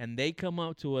 Yeah. And they come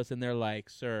up to us and they're like,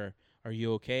 "Sir, are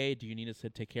you okay? Do you need us to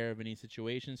take care of any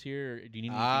situations here? Or do you need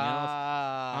anything else?"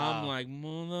 I'm like,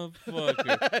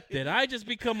 motherfucker, did I just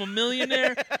become a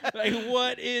millionaire? Like,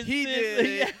 what is he this?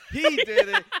 Did it. He did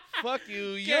it. Fuck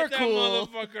you. You're Get cool.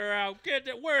 That motherfucker out.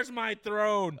 Where's my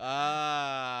throne?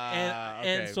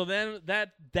 And so then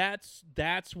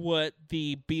that's what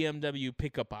the BMW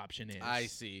pickup option is. I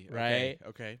see. Right?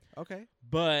 Okay.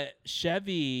 But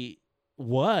Chevy,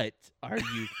 what are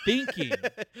you thinking?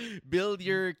 Build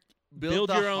your own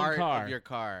car of your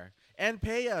car and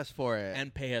pay us for it.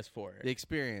 The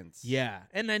experience. Yeah.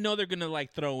 And I know they're going to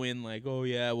like throw in like, "Oh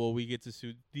yeah, well we get to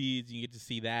see these, you get to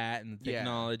see that and the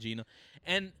technology, you know."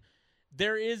 And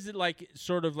there is like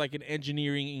sort of like an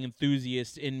engineering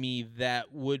enthusiast in me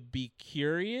that would be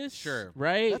curious. Sure.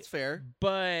 Right? That's fair.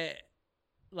 But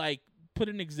like put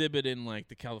an exhibit in like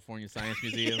the California Science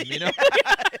Museum, you know?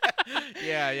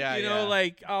 Yeah. You know,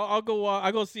 like I'll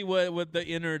go see what the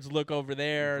innards look over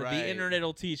there. Right. The internet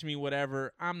will teach me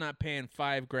whatever. I'm not paying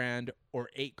 $5,000 or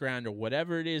 $8,000 or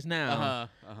whatever it is now.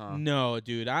 No,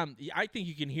 dude, I think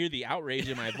you can hear the outrage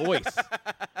in my voice.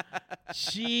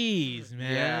 Jeez,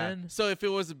 man. Yeah. So if it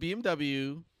was a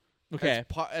BMW, okay,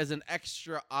 as an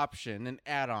extra option, an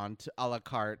add-on to a la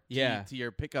carte, to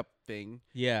your pickup thing,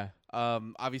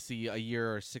 obviously a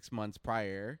year or 6 months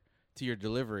prior to your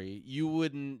delivery, you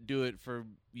wouldn't do it for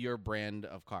your brand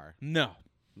of car. No,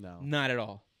 not at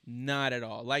all.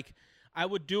 Like I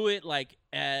would do it like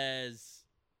as,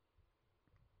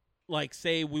 like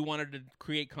say we wanted to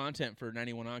create content for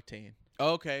 91 Octane.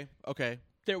 Okay.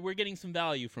 We're getting some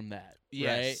value from that,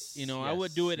 yes, right? You know, I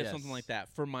would do it as something like that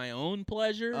for my own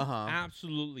pleasure.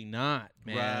 Absolutely not,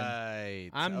 man. Right.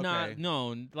 I'm not.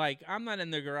 No, like I'm not in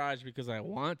the garage because I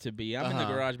want to be. I'm in the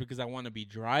garage because I want to be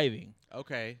driving.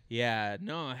 Okay. Yeah.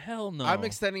 No. Hell no. I'm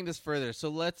extending this further. So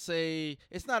let's say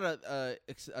it's not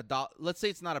let's say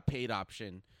it's not a paid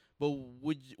option, but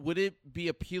would it be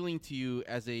appealing to you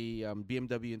as a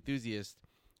BMW enthusiast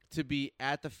to be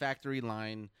at the factory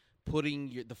line,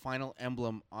 putting the final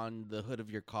emblem on the hood of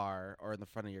your car or in the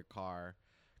front of your car,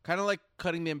 kind of like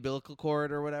cutting the umbilical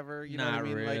cord or whatever? You know what I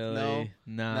mean? Really. Like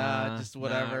nah, just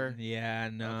whatever.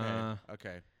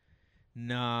 Okay.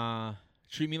 Nah.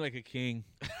 Treat me like a king.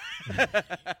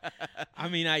 I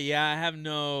mean, I have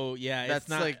no. Yeah, that's it's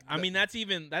not. like I mean, that's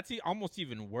almost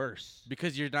even worse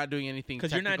because you're not doing anything.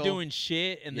 Because you're not doing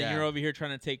shit, and then you're over here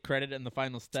trying to take credit in the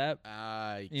final step.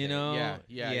 You know.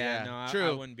 Yeah. No, true.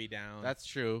 I wouldn't be down. That's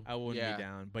true. I wouldn't be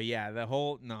down. But yeah, the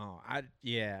whole no. I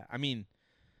mean,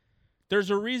 there's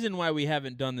a reason why we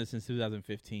haven't done this since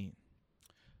 2015.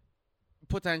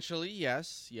 Potentially,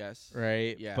 yes.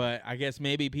 Right? Yeah. But I guess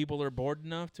maybe people are bored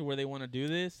enough to where they want to do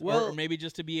this. Well- or maybe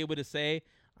just to be able to say,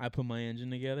 I put my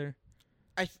engine together.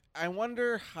 I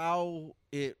wonder how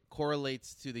it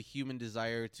correlates to the human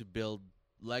desire to build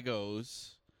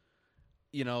Legos,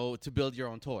 to build your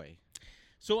own toy.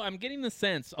 So I'm getting the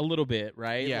sense a little bit,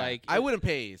 right? Yeah, Like I wouldn't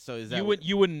pay. So is that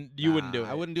you wouldn't do it.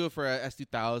 I wouldn't do it for a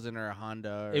S2000 or a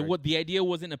Honda. The idea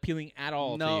wasn't appealing at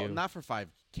all to No, you. not for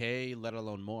 $5K, let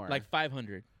alone more. Like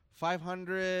 500.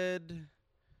 500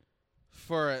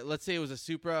 for, let's say it was a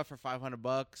Supra for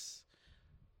 $500.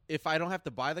 If I don't have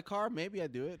to buy the car, maybe I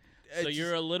do it. So It's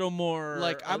you're a little more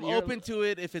like I'm you're- open to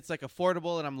it if it's like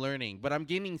affordable and I'm learning, but I'm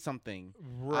gaining something out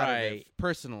of right? it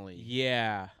personally.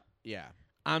 Yeah, Yeah.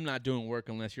 I'm not doing work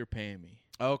unless you're paying me.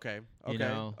 Okay. You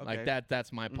know, like that.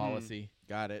 That's my policy.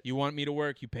 Got it. You want me to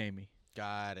work, you pay me.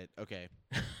 Got it. Okay.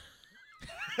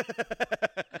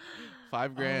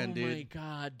 $5,000, oh dude. my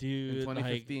god, In dude!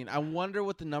 2015. I wonder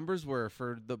what the numbers were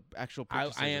for the actual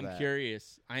purchases. I am of that.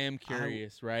 curious. I am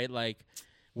curious, right? Like,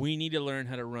 we need to learn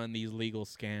how to run these legal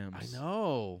scams. I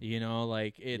know. You know,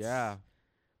 like it's. Yeah.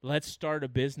 Let's start a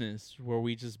business where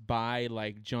we just buy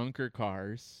like junker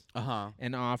cars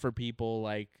and offer people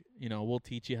like, we'll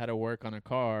teach you how to work on a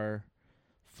car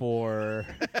for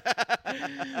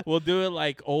we'll do it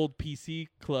like old PC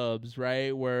clubs,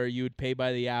 right? Where you would pay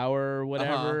by the hour or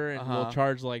whatever, and we'll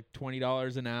charge like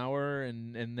 $20 an hour,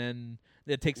 and then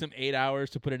it takes them 8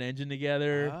 hours to put an engine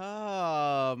together.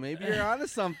 Oh, maybe you're onto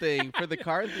something for the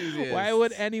car enthusiasts. Why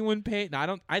would anyone pay? No, I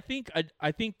don't. I think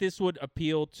this would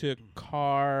appeal to the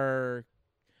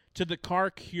car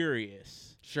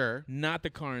curious. Sure. Not the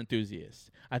car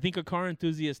enthusiast. I think a car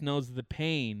enthusiast knows the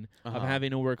pain of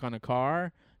having to work on a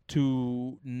car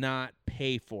to not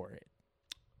pay for it.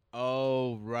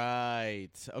 Oh, right.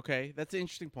 Okay, that's an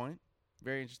interesting point.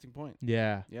 Very interesting point.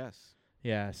 Yeah. Yes.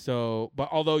 Yeah. So, but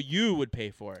although you would pay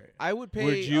for it, I would pay.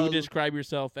 would you describe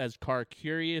yourself as car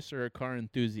curious or a car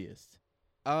enthusiast?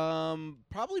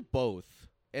 Probably both.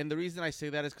 And the reason I say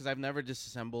that is because I've never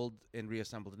disassembled and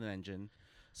reassembled an engine.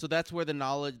 So that's where the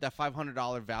knowledge, that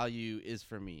 $500 value is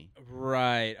for me.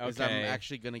 Right. Okay. Because I'm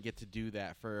actually going to get to do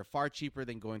that for far cheaper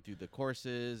than going through the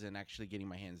courses and actually getting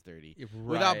my hands dirty.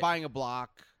 Without buying a block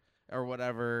or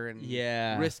whatever and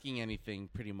risking anything,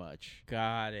 pretty much.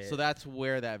 Got it. So that's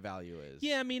where that value is.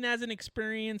 Yeah, I mean, as an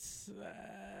experience,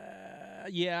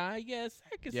 I guess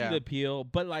I can see the appeal.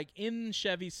 But, like, in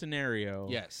Chevy's scenario,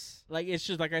 yes. Like, it's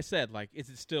just, like I said, like, is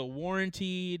it still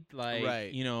warranted? Like,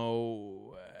 right.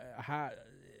 How...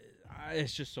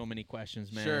 it's just so many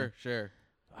questions, man. Sure.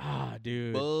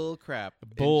 Dude. Bull crap.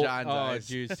 Bull. John's eyes.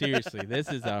 Dude, seriously. This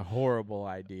is a horrible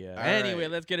idea. All anyway,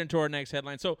 right. Let's get into our next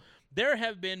headline. So, there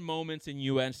have been moments in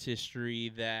U.S. history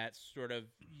that sort of,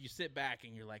 you sit back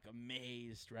and you're like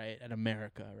amazed, right, at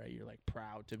America, right? You're like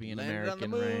proud to be an Landed American, on the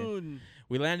moon. right?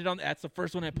 We landed on, that's the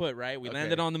first one I put, right? We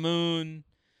landed on the moon.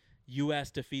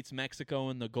 U.S. defeats Mexico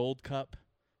in the Gold Cup.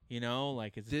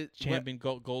 Like, it's champion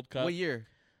Gold Cup. What year?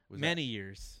 Many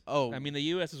years. Oh. I mean, the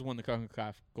U.S. has won the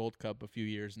CONCACAF Gold Cup a few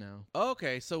years now.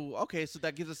 Okay, so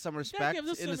that gives us some respect in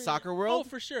the soccer Oh, world.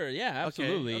 for sure. Yeah,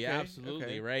 absolutely.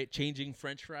 Okay. Right? Changing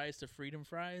French fries to freedom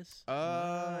fries. A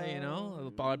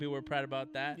lot of people were proud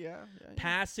about that. Yeah.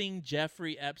 Passing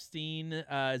Jeffrey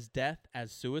Epstein's death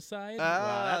as suicide.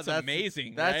 Wow, that's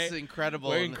amazing. That's right? incredible.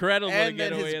 We're incredible. And to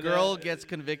get then away his with girl that. gets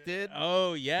convicted.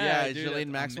 Oh, yeah. Yeah,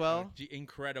 Ghislaine Maxwell.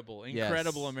 Incredible Yes,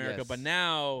 America. yes. But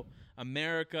now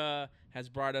America has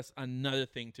brought us another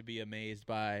thing to be amazed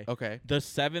by. Okay. The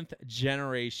 7th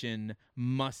generation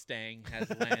Mustang has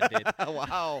landed.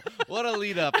 Wow. What a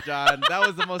lead up, John. That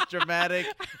was the most dramatic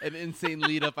and insane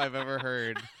lead up I've ever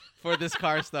heard for this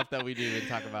car stuff that we do and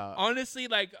talk about. Honestly,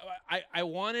 like, I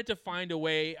wanted to find a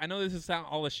way. I know this is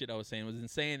all the shit I was saying was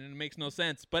insane and it makes no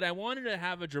sense, but I wanted to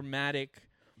have a dramatic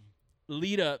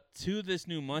lead up to this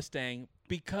new Mustang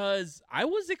because I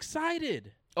was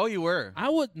excited. Oh, you were? I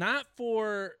was not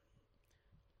for...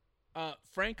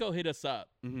 Franco hit us up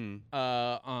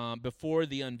before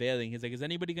the unveiling. He's like, is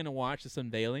anybody going to watch this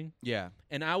unveiling? Yeah.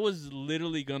 And I was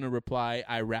literally going to reply,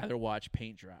 I'd rather watch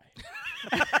paint dry.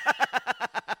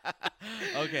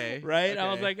 Okay. Right? Okay.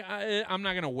 I was like, I'm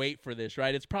not going to wait for this,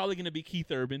 right? It's probably going to be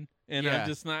Keith Urban, and I'm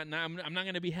just not I'm not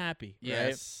going to be happy. Yes.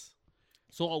 Right?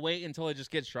 So I'll wait until it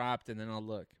just gets dropped, and then I'll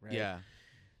look, right? Yeah.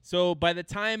 So by the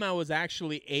time I was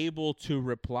actually able to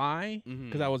reply,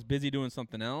 because I was busy doing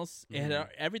something else,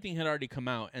 everything had already come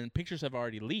out, and pictures have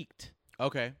already leaked.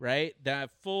 Okay. Right? That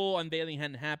full unveiling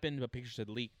hadn't happened, but pictures had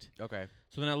leaked. Okay.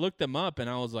 So then I looked them up, and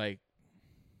I was like,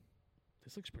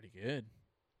 this looks pretty good.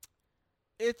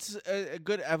 It's a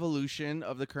good evolution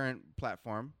of the current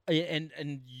platform.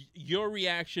 And your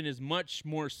reaction is much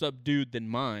more subdued than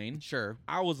mine. Sure.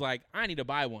 I was like, I need to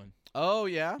buy one. Oh,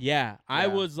 yeah? Yeah. I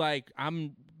was like,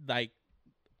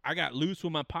 I got loose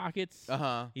with my pockets.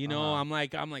 You know, I'm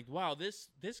like, wow, this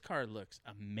car looks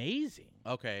amazing.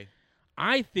 Okay.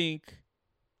 I think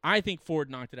Ford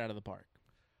knocked it out of the park.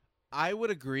 I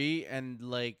would agree, and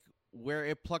like where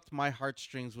it plucked my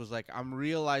heartstrings was like I'm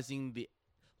realizing the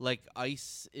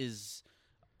ice is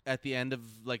at the end of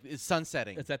it's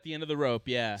sunsetting. It's at the end of the rope,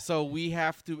 yeah. So we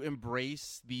have to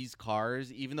embrace these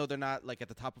cars, even though they're not at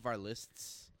the top of our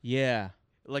lists. Yeah.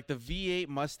 Like the V8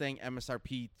 Mustang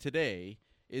MSRP today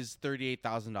is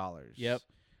 $38,000. Yep.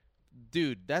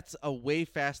 Dude, that's a way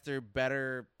faster,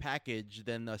 better package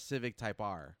than a Civic Type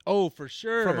R. Oh, for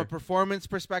sure. From a performance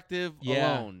perspective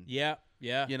alone. Yeah.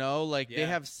 You know, they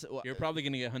have... You're probably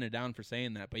going to get hunted down for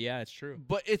saying that, but yeah, it's true.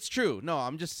 But it's true. No,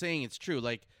 I'm just saying it's true.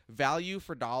 Like, value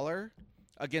for dollar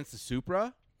against the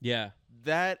Supra, yeah,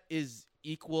 that is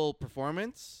equal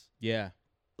performance. Yeah.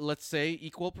 Let's say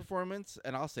equal performance,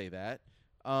 and I'll say that,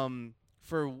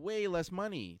 for way less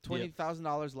money,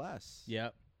 $20,000 less.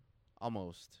 Yep.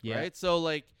 Almost. Yeah. Right? So,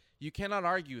 you cannot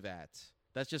argue that.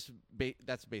 That's just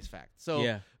that's base fact.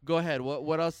 So go ahead.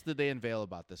 What else did they unveil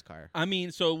about this car? I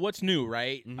mean, so what's new,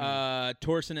 right? Mm-hmm.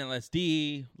 Torsen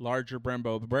LSD, larger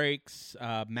Brembo brakes,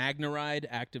 Magnaride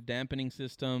active dampening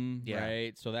system,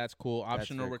 right? So that's cool.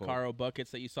 Optional Recaro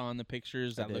buckets that you saw in the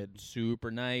pictures that looked super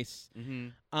nice.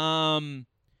 Mm-hmm.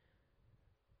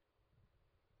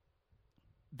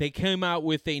 They came out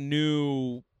with a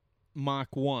new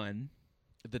Mach 1.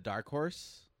 The Dark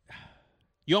Horse?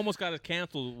 You almost got it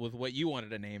canceled with what you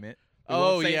wanted to name it. We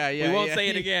won't say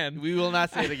it again. We will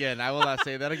not say it again. I will not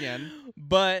say that again.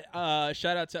 But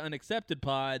shout out to Unaccepted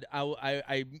Pod.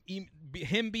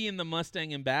 Him being the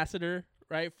Mustang ambassador,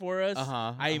 right, for us.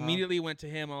 I immediately went to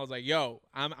him. I was like, "Yo,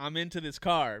 I'm into this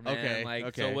car, man.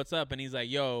 Okay. So what's up?" And he's like,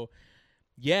 "Yo,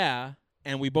 yeah."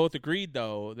 And we both agreed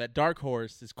though that Dark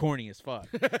Horse is corny as fuck.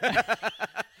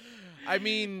 I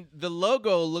mean, the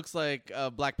logo looks like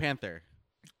Black Panther.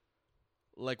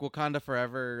 Like Wakanda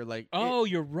Forever,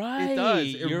 you're right. It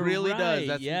does. It really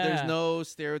does. There's no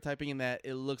stereotyping in that.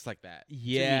 It looks like that.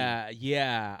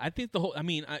 Yeah. I think the whole. I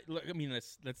mean,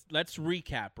 let's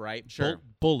recap, right? Sure.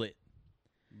 Bullet,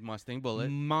 Mustang Bullet,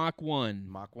 Mach 1,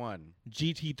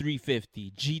 GT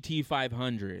 350, GT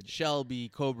 500, Shelby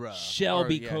Cobra.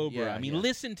 I mean,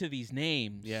 listen to these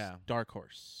names. Yeah. Dark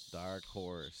Horse.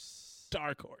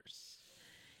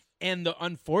 And the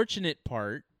unfortunate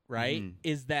part, right,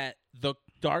 is that the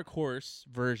Dark Horse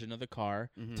version of the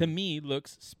car, to me,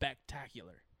 looks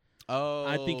spectacular. Oh,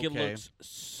 I think it looks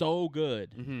so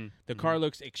good. The car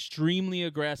looks extremely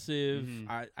aggressive.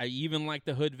 I even like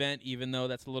the hood vent, even though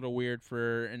that's a little weird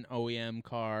for an OEM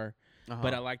car.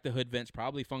 But I like the hood vent's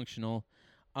probably functional.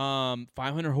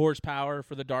 500 horsepower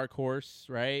for the Dark Horse,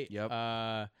 right?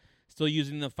 Yep. Still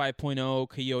using the 5.0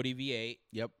 Coyote V8.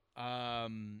 Yep.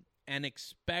 And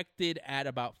expected at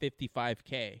about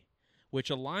 $55K, which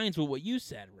aligns with what you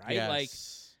said, right? Yes. Like,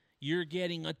 you're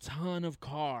getting a ton of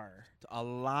car. A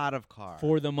lot of car.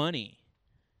 For the money.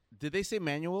 Did they say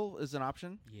manual is an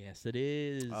option? Yes, it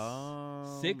is.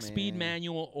 Oh, 6-speed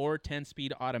manual or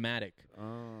 10-speed automatic.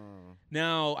 Oh.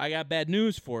 Now, I got bad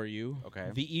news for you.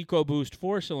 Okay. The EcoBoost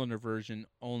 4-cylinder version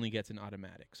only gets an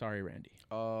automatic. Sorry, Randy.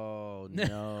 Oh,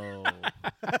 no.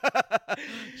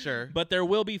 Sure. But there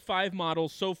will be 5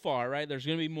 models so far, right? There's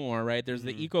going to be more, right? There's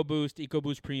the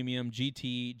EcoBoost Premium,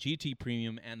 GT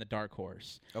Premium, and the Dark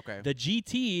Horse. Okay. The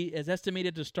GT is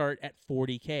estimated to start at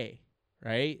 $40K,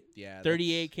 right? Yeah.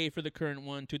 $38K for the current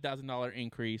one, $2,000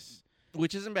 increase.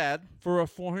 Which isn't bad. For a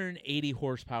 480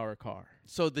 horsepower car.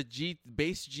 So the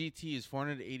base GT is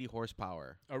 480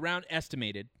 horsepower. Around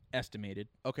estimated.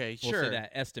 Okay, We'll sure. say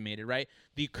that, estimated, right?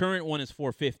 The current one is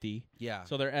 450. Yeah.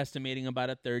 So they're estimating about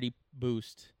a 30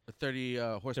 boost. A 30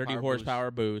 horsepower 30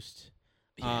 horsepower boost.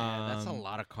 Yeah, that's a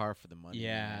lot of car for the money.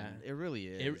 Yeah. Man. It really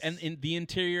is. And the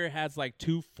interior has like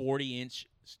 2 40-inch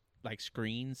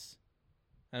screens.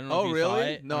 I don't know if you really? saw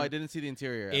it. No, I didn't see the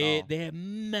interior at all. They have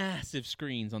massive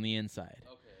screens on the inside.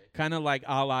 Okay. Kind of like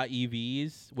a la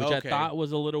EVs, which I thought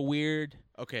was a little weird.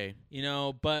 Okay. You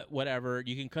know, but whatever.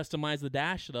 You can customize the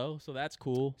dash, though, so that's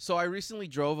cool. So I recently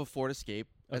drove a Ford Escape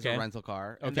as a rental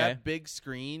car. And that big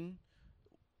screen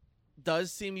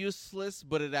does seem useless,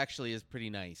 but it actually is pretty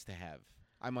nice to have,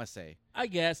 I must say. I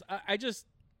guess.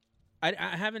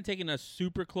 I haven't taken a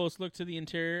super close look to the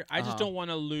interior. I just don't want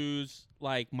to lose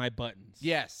like my buttons.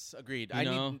 Yes, agreed. You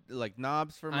know? need like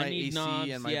knobs for my AC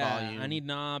knobs, and my yeah, volume. I need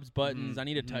knobs, buttons. I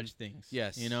need to touch things.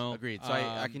 Yes, you know, agreed. So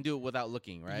I can do it without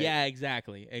looking, right? Yeah,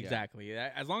 exactly.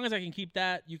 As long as I can keep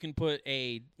that, you can put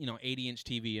a 80-inch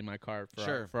TV in my car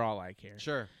for all I care.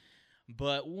 Sure.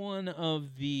 But one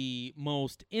of the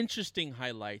most interesting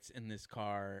highlights in this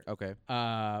car,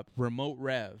 remote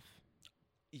rev.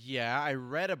 Yeah, I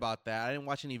read about that. I didn't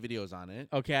watch any videos on it.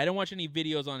 Okay, I didn't watch any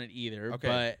videos on it either. Okay.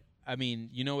 But I mean,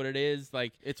 you know what it is?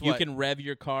 Like, It's you what? can rev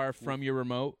your car from your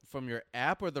remote. From your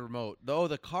app or the remote?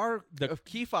 The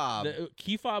key fob. The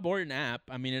key fob or an app.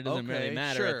 I mean, it doesn't really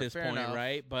matter at this point, enough.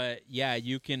 right? But yeah,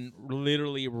 you can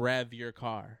literally rev your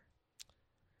car.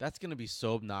 That's gonna be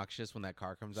so obnoxious when that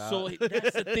car comes out. So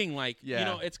that's the thing. Like,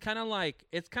 Yeah. it's kind of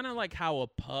like how a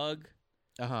pug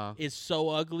Uh-huh. is so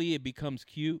ugly it becomes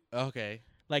cute. Okay.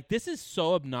 Like, this is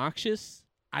so obnoxious.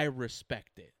 I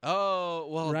respect it. Oh,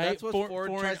 well, Right? that's what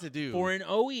Ford tries to do. For an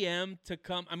OEM to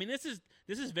come, I mean, this is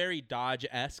very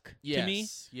Dodge-esque to me,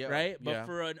 Yep. right? But yeah.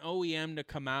 for an OEM to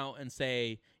come out and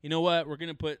say, you know what, we're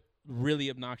gonna put really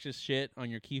obnoxious shit on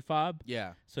your key fob,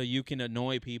 Yeah. so you can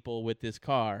annoy people with this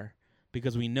car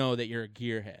because we know that you're a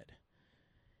gearhead.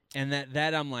 And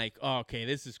that I'm like, oh, okay,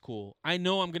 this is cool. I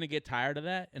know I'm gonna get tired of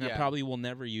that, and I Yeah. probably will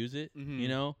never use it. Mhm. You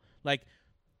know, like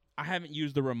I haven't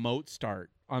used the remote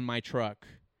start on my truck.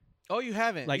 Oh, you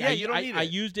haven't? Like, yeah, I, you don't I, need it. I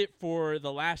used it for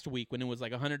the last week when it was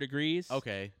like 100 degrees.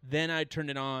 Okay. Then I turned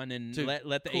it on and To let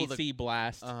the cool the- AC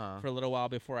blast Uh-huh. for a little while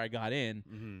before I got in.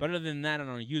 Mhm. But other than that, I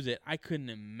don't use it. I couldn't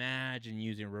imagine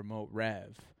using remote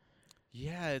rev.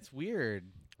 Yeah, it's weird.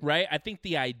 Right? I think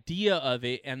the idea of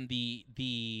it and the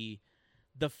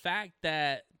fact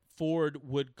that Ford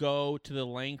would go to the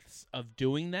lengths of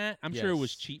doing that, I'm sure it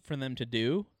was Yes. cheap for them to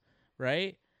do,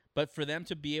 right? But for them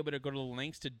to be able to go to the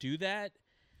lengths to do that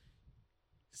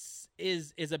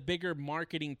is a bigger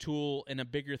marketing tool and a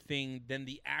bigger thing than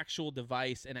the actual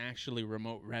device and actually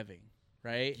remote revving,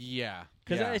 right? Yeah.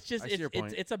 Because yeah. it's just I see your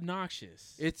point. it's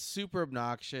obnoxious. It's super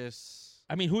obnoxious.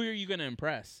 I mean, who are you going to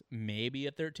impress? Maybe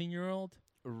a 13-year-old?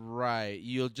 Right.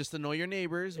 You'll just annoy your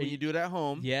neighbors when you do it at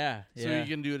home. Yeah. So you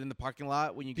can do it in the parking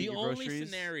lot when you get The your groceries. only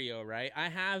scenario, right? I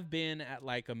have been at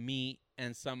like a meet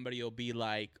and somebody will be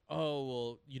like,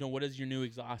 "Oh, well, what does your new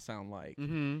exhaust sound like?"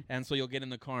 Mm-hmm. And so you'll get in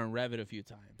the car and rev it a few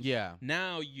times. Yeah.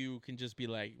 Now you can just be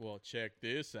like, "Well, check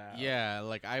this out." Yeah,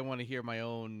 like I want to hear my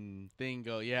own thing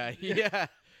go. Yeah, yeah,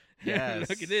 yes.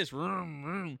 Look at this. Vroom,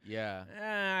 vroom. Yeah,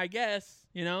 I guess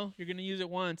you're gonna use it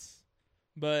once,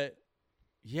 but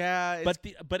yeah.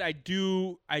 but I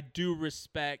do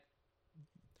respect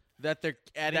that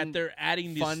they're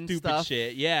adding this fun stupid stuff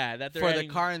shit. Yeah, that they're for adding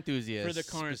the car enthusiasts. for the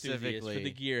car enthusiasts, for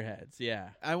the gearheads. Yeah.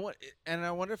 I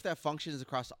wonder if that functions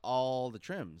across all the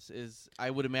trims. I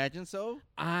would imagine so.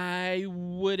 I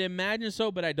would imagine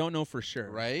so, but I don't know for sure.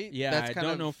 Right? Yeah, That's I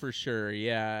don't know for sure.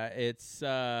 Yeah, it's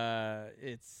yeah.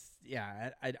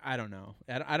 I don't know.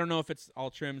 I don't know if it's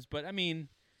all trims, but I mean,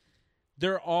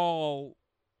 they're all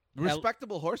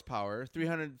respectable horsepower,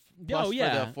 300 plus for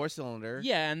the 4-cylinder.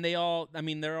 Yeah, and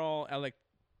they're all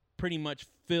pretty much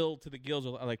filled to the gills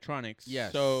with electronics.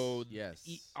 Yes. So yes,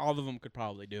 all of them could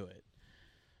probably do it.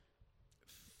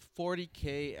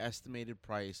 $40,000 estimated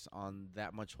price on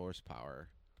that much horsepower.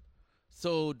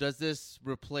 So does this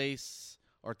replace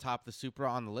or top the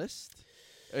Supra on the list?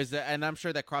 And I'm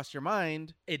sure that crossed your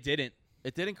mind. It didn't.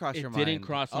 It didn't cross your mind. It didn't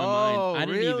cross my mind. I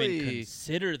didn't really? even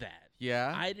consider that.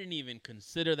 Yeah? I didn't even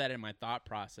consider that in my thought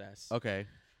process. Okay.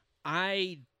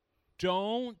 I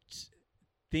don't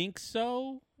think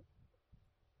so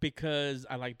because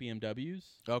I like BMWs.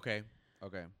 Okay.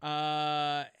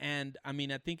 And I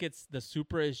mean, I think it's the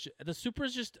Supra is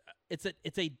just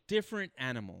it's a different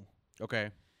animal. Okay.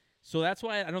 So that's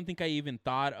why I don't think I even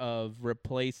thought of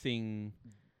replacing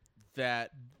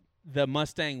the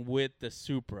Mustang with the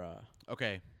Supra.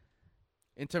 Okay.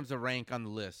 In terms of rank on the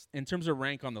list.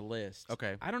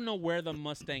 Okay. I don't know where the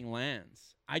Mustang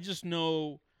lands. I just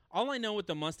know all I know with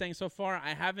the Mustang so far,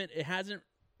 I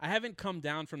haven't come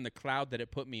down from the cloud that it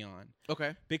put me on.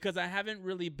 Okay. Because I haven't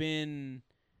really been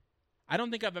I don't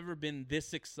think I've ever been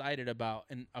this excited about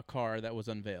a car that was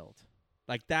unveiled.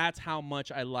 Like that's how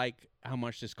much I like how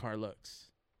much this car looks.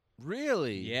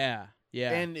 Really? Yeah.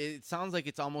 Yeah. And it sounds like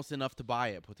it's almost enough to buy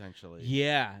it potentially.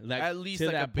 Yeah, like at least to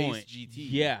like that a base point.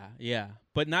 GT. Yeah,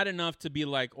 but not enough to be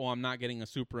like, oh, I'm not getting a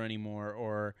Supra anymore,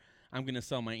 or I'm gonna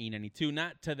sell my E92.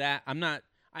 Not to that.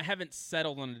 I haven't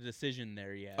settled on a decision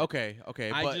there yet. Okay.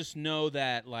 I just know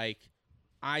that like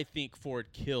I think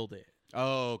Ford killed it.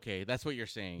 Oh, okay. That's what you're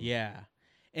saying. Yeah,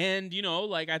 And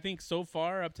like I think so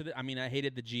far up to I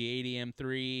hated the G80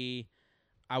 M3.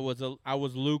 I was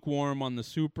lukewarm on the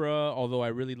Supra, although I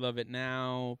really love it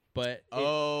now. But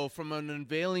from an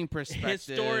unveiling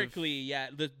perspective, historically, yeah,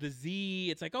 the Z,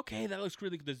 it's like, okay, that looks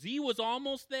really good. The Z was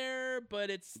almost there, but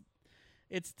it's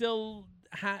still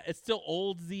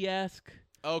old Z-esque.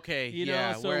 Okay,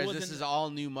 So whereas this is all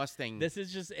new Mustang. This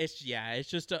is just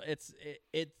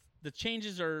the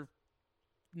changes are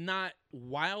not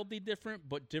wildly different,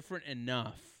 but different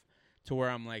enough to where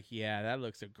I'm like, yeah, that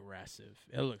looks aggressive.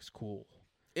 It looks cool.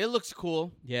 It looks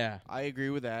cool. Yeah. I agree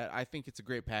with that. I think it's a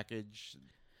great package.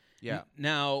 Yeah.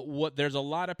 Now, there's a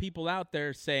lot of people out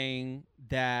there saying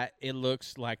that it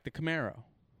looks like the Camaro.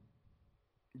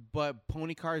 But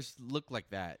pony cars look like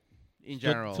that in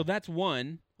general. So that's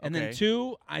one. And Okay. then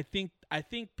two, I think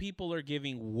people are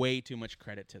giving way too much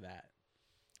credit to that.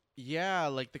 Yeah,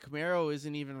 like the Camaro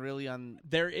isn't even really on.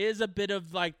 There is a bit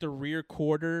of like the rear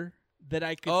quarter that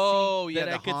I could see. Yeah,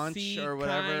 that the I could haunch see or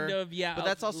whatever. Kind of, yeah. But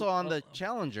that's also on the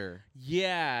Challenger.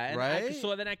 Yeah. And Right?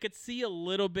 so then I could see a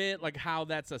little bit like how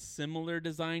that's a similar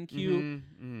design cube.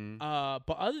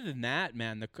 But other than that,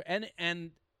 man,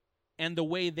 and the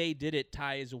way they did it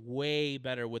ties way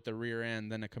better with the rear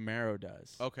end than a Camaro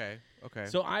does. Okay.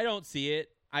 So I don't see it.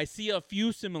 I see a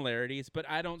few similarities, but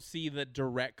I don't see the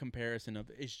direct comparison of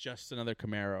it's just another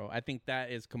Camaro. I think that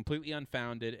is completely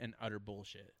unfounded and utter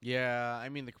bullshit. Yeah, I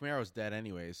mean the Camaro's dead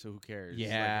anyway, so who cares? Yeah,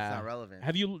 Like, it's not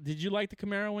relevant. Did you like the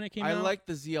Camaro when it came out? I like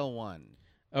the ZL1,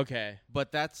 Okay.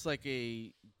 but that's like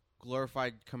a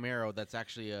glorified Camaro. That's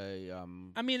actually a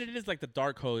I mean, it is like the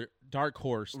dark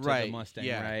horse to Right, the Mustang,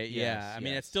 yeah, right? yes, Yeah. I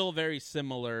mean, yes. it's still very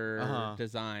similar Uh-huh.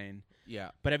 design.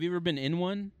 yeah. But have you ever been in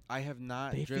one? I have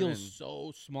not They driven. feel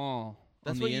so small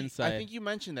That's on what the you, inside. I think you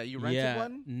mentioned that you rented yeah.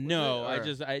 one. Was No,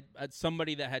 it, or- I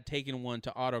somebody that had taken one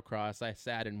to autocross. I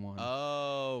sat in one.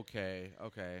 Oh, okay.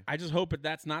 I just hope that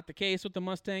that's not the case with the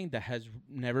Mustang. That has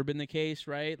never been the case,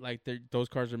 right? Like those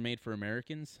cars are made for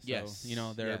Americans. So, Yes,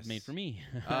 they're yes. made for me.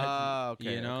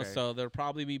 Okay. okay. So they'll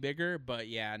probably be bigger. But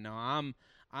yeah, no, I'm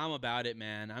about it,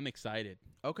 man. I'm excited.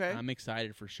 Okay. I'm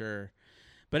excited for sure.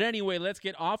 But anyway, let's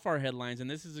get off our headlines, and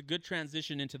this is a good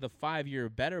transition into the 5-year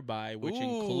better buy, which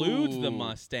includes the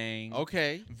Ooh.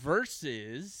 Okay.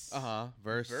 versus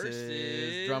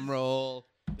Versus drum roll.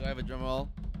 Do I have a drum roll?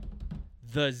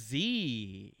 the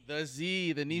Z. The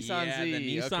Z, the Nissan yeah, Z.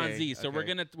 the Nissan Okay, Z. So okay.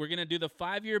 we're gonna do the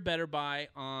 5-year better buy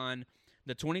on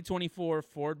the 2024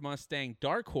 Ford Mustang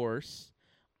Dark Horse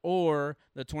or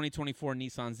the 2024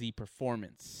 Nissan Z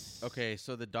Performance. Okay,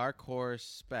 so the Dark Horse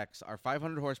specs are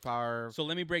 500 horsepower. So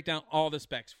let me break down all the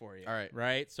specs for you. All right.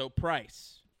 Right. So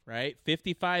price. Right.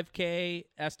 $55K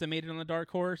estimated on the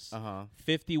Dark Horse. Uh-huh.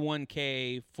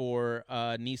 $51K for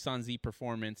Nissan Z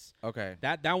Performance. Okay.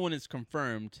 That one is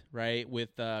confirmed, right,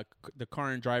 with the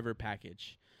car and driver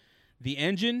package. The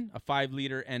engine, a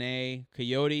 5-liter NA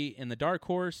Coyote in the Dark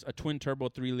Horse, a twin-turbo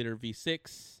 3-liter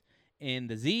V6 in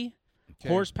the Z. Okay.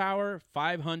 Horsepower,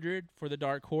 500 for the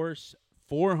Dark Horse,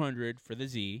 400 for the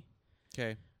Z.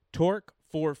 Okay. Torque,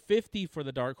 450 for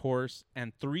the Dark Horse,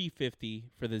 and 350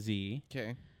 for the Z.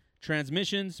 Okay.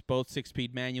 Transmissions, both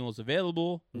 6-speed manuals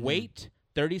available. Mhm. Weight,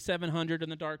 3,700 in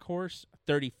the Dark Horse,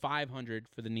 3,500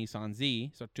 for the Nissan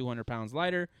Z, so 200 pounds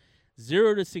lighter.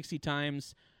 0 to 60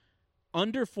 times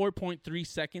under 4.3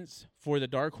 seconds for the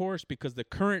Dark Horse because the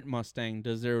current Mustang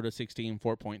does 0 to 60 in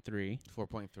 4.3.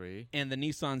 4.3. And the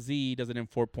Nissan Z does it in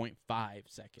 4.5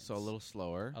 seconds. So a little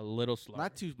slower. A little slower.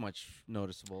 Not too much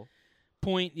noticeable.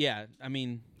 I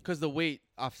mean, Because the weight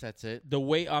offsets it. the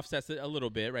weight offsets it a little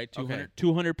bit, right? 200, Okay.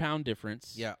 200-pound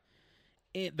difference. Yeah.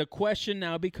 The question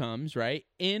now becomes, right,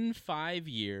 in 5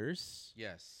 years,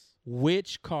 Yes.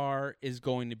 which car is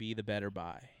going to be the better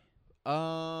buy?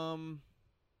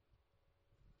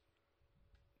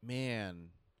 Man.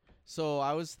 So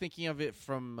I was thinking of it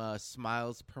from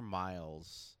Smiles per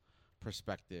Miles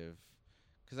perspective.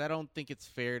 Because I don't think it's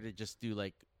fair to just do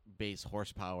like base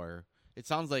horsepower. It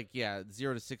sounds like,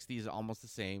 0 to 60 is almost the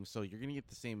same. So you're going to get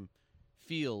the same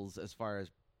feels as far as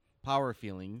power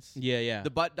feelings. Yeah. The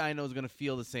butt dyno is going to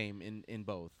feel the same in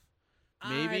both.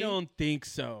 Maybe? I don't think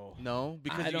so. No,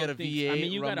 because I you don't got a think V8. so. I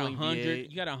mean, you got rumbling 100. V8.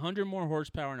 You got 100 more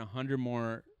horsepower and 100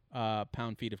 more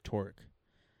pound-feet of torque,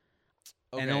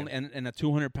 Okay. and a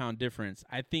 200-pound difference.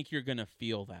 I think you're gonna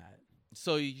feel that.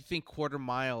 So you think quarter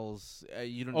miles?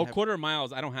 You don't. Oh, have, quarter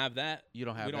miles. I don't have that. You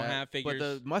don't have. We don't that. have figures. But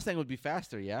the Mustang would be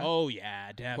faster. Yeah. Oh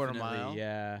yeah, definitely. mile?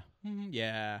 Yeah.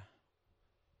 Yeah.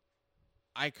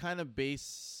 I kind of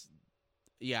base.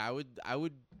 Yeah, I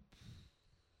would.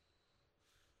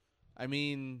 I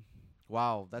mean,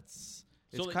 wow, that's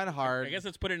It's kind of hard. I guess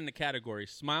let's put it in the category.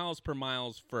 Smiles per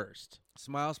miles first.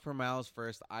 Smiles per miles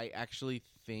first. I actually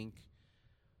think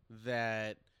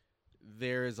that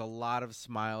there is a lot of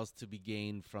smiles to be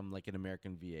gained from like an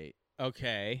American V8.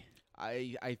 Okay.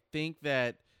 I think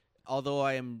that although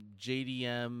I am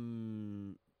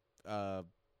JDM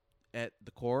at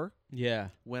the core, Yeah.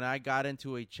 when I got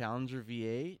into a Challenger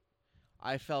V8,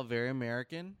 I felt very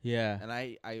American. Yeah. And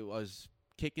I was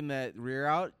kicking that rear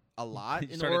out a lot.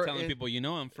 You started telling people,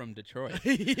 I'm from Detroit.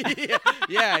 yeah.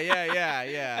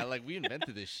 Like, we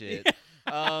invented this shit.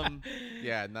 And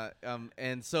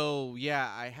so,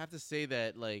 I have to say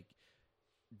that, like,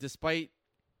 despite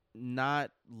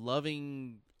not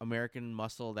loving American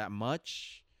muscle that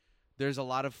much, there's a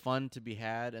lot of fun to be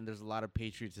had, and there's a lot of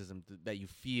patriotism that you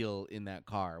feel in that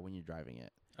car when you're driving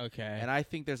it. Okay. And I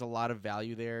think there's a lot of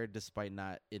value there, despite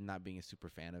not being a super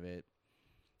fan of it.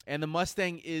 And the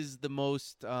Mustang is the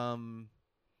most. I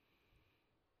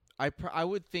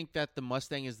would think that the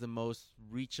Mustang is the most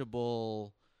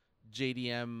reachable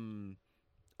JDM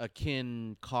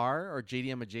akin car or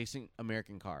JDM adjacent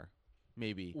American car,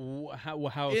 maybe.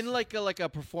 How in like a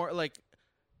perform like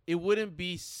it wouldn't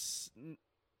be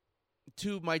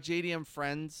to my JDM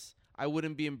friends. I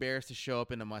wouldn't be embarrassed to show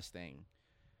up in a Mustang.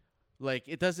 Like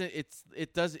it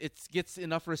gets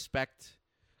enough respect.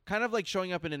 Kind of like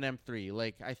showing up in an M3.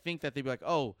 Like I think that they'd be like,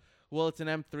 oh, well, it's an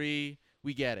M3,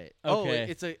 we get it.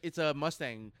 Okay. Oh, it's a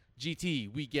Mustang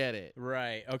GT, we get it.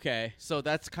 Right. Okay. So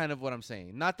that's kind of what I'm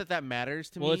saying. Not that matters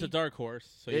to me. Well, it's a dark horse,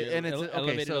 so you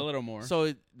elevate it a little more.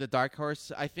 So the dark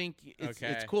horse, I think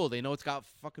it's cool. They know it's got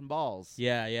fucking balls.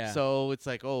 Yeah, yeah. So it's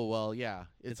like, oh well, yeah.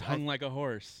 It's hung like a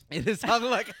horse. It is hung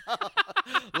like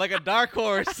like a dark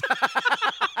horse.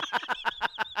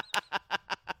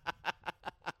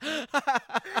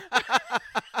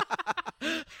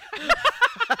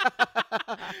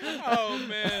 Oh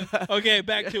man. Okay,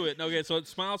 back to it. Okay, so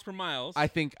it's miles per miles. I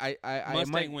think I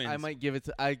Mustang wins. I might give it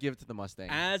to the Mustang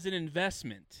as an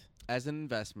investment.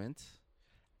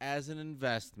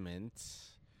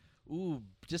 Ooh,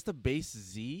 just a base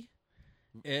Z.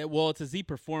 Well, it's a Z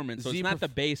Performance, so it's not the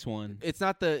base one. It's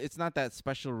not that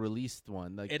special released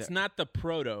one. Like it's not the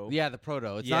Proto. Yeah, the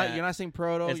Proto. It's not. You're not saying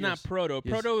Proto. It's not Proto.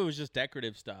 Proto was just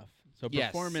decorative stuff. So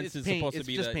Performance is supposed to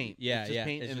be just paint. Yeah, it's just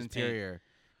paint and interior. Paint.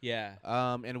 Yeah.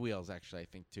 And wheels actually, I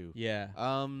think too. Yeah.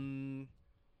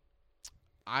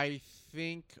 I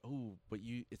think. Ooh, but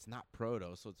it's not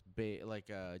Proto, so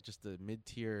it's just a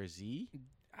mid-tier Z.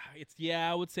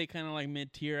 I would say kind of like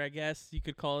mid-tier, I guess you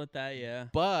could call it that. Yeah.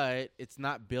 But it's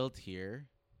not built here,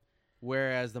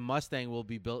 whereas the Mustang will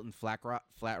be built in Flat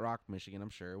Rock, Michigan,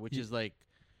 I'm sure, which is like,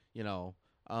 so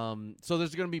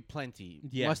there's going to be plenty.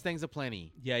 Yeah. Mustangs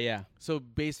aplenty. Yeah, yeah. So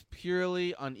based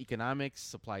purely on economics,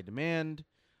 supply, demand,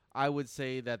 I would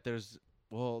say that there's,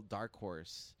 dark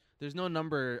horse. There's no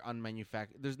number on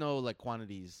there's no like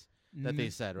quantities that they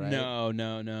said, right?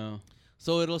 No.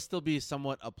 So it'll still be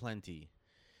somewhat aplenty.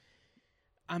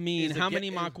 I mean, how many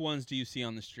Mach 1s do you see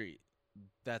on the street?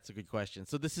 That's a good question.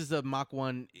 So this is a Mach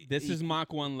 1. This is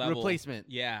Mach 1 level. Replacement.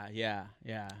 Yeah.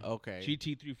 Okay.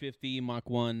 GT350, Mach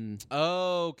 1.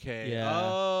 Okay. Yeah.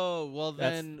 Oh, well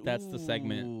then. That's the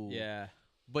segment. Yeah.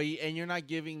 And you're not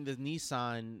giving the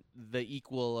Nissan the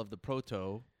equal of the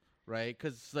Proto, right?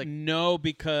 Because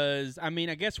I mean,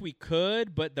 I guess we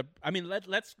could, but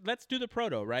let's do the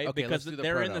Proto, right? Okay, because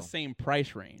they're Proto. in the same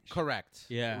price range. Correct.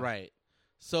 Yeah. Right.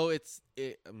 So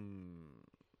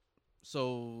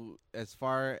so as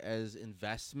far as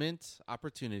investment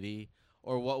opportunity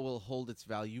or what will hold its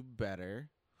value better,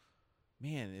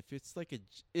 man, if it's like it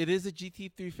is a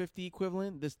GT350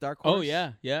 equivalent, this dark horse. Oh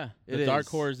yeah. The dark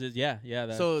horse is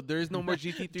so there is no more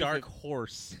GT350. Dark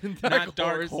horse, not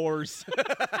dark horse.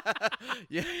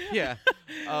 yeah.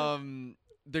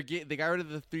 They got rid of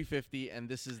the 350, and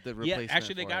this is the replacement. Yeah,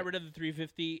 actually, they got rid of the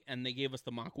 350, and they gave us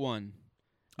the Mach 1.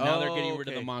 Now they're getting rid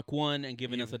of the Mach 1 and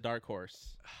giving us a dark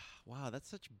horse. Wow, that's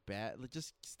such bad.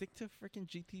 Just stick to freaking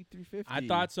GT350. I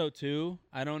thought so too.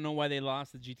 I don't know why they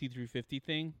lost the GT350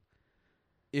 thing.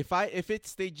 If it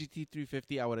stayed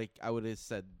GT350, I would have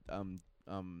said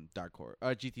dark horse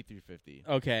GT350.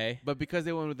 Okay, but because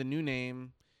they went with a new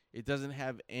name, it doesn't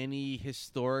have any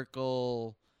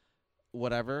historical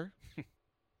whatever.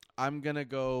 I'm gonna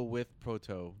go with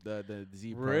Proto, the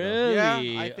Z Proto. Really?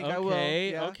 Yeah, I think I will.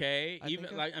 Yeah. Okay.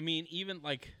 Even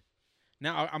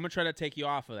now I'm gonna try to take you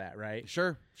off of that, right?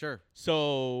 Sure.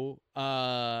 So,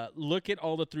 look at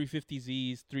all the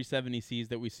 350Zs, 370Cs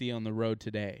that we see on the road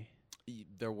today.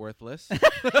 They're worthless.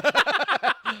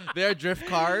 They're drift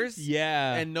cars.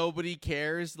 Yeah. And nobody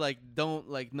cares.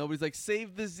 Nobody's like,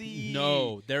 save the Z.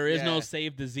 No, there is no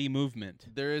Save the Z movement.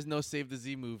 There is no Save the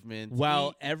Z movement.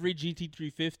 Well, every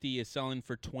GT350 is selling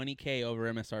for $20K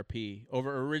over MSRP,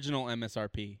 over original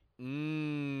MSRP.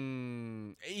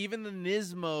 Even the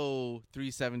Nismo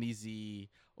 370Z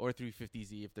or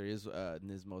 350Z, if there is a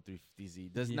Nismo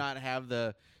 350Z, does not have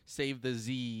the Save the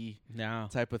Z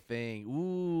type of thing.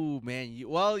 Ooh, man.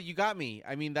 You got me.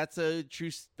 I mean, that's a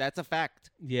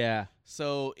fact. Yeah.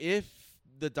 So if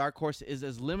the Dark Horse is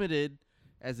as limited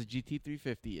as the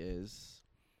GT350 is,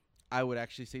 I would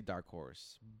actually say Dark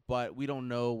Horse. But we don't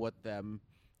know what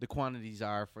the quantities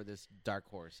are for this Dark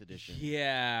Horse edition.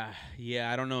 Yeah,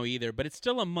 I don't know either. But it's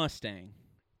still a Mustang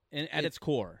at its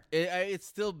core. It's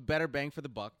still better bang for the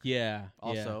buck. Yeah.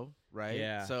 Also, right?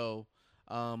 Yeah. So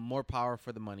more power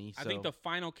for 5 money. I think the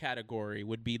final category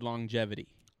would be longevity.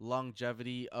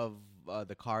 Longevity of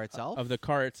the car itself? Of the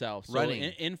car itself. So running.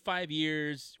 In 5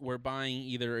 years, we're buying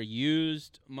either a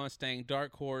used Mustang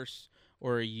Dark Horse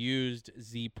or a used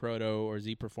Z Proto or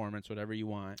Z Performance, whatever you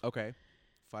want. Okay.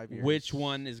 5 years. Which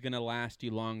one is going to last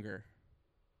you longer?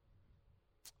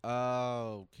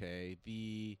 Okay.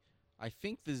 I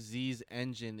think the Z's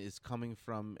engine is coming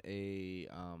from a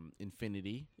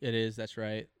Infinity. It is, that's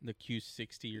right. The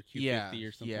Q60 or Q50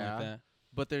 or something like that.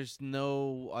 But there's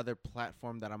no other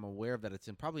platform that I'm aware of that it's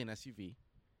in. Probably an SUV.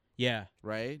 Yeah.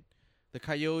 Right? The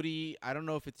Coyote, I don't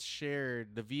know if it's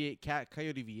shared. The V8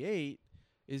 Coyote V8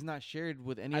 is not shared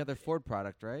with any other Ford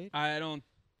product, right? I don't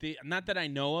not that I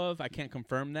know of. I can't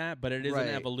confirm that, but it is an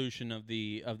evolution of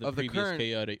the previous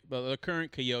Coyote, the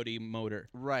current Coyote motor.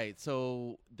 Right.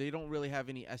 So they don't really have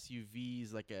any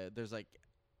SUVs there's like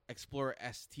Explorer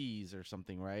STs or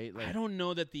something, right? Like, I don't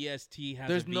know that the ST has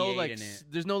there's a V8 no in it.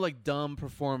 There's no dumb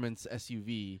performance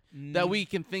SUV that we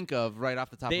can think of right off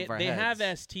the top of our heads. They have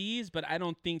STs, but I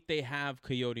don't think they have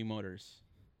Coyote motors.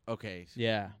 Okay.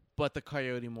 Yeah. But the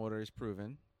Coyote motor is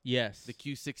proven. Yes. The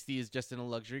Q60 is just in a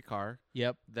luxury car.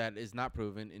 Yep. That is not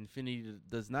proven. Infiniti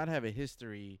does not have a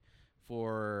history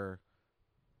for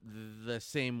the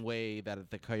same way that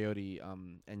the Coyote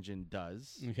engine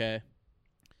does. Okay.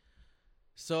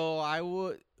 So I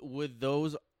would, with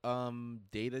those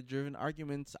data-driven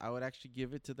arguments, I would actually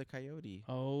give it to the Coyote.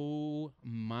 Oh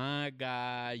my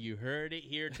God! You heard it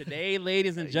here today,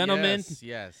 ladies and gentlemen.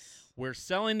 Yes. We're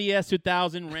selling the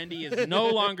S2000. Randy is no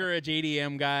longer a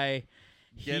JDM guy.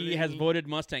 He has voted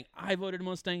Mustang. I voted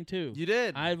Mustang too. You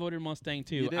did. I voted Mustang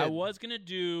too. You did. I was gonna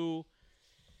do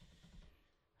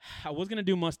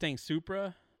Mustang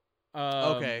Supra.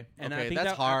 Okay. And okay. I think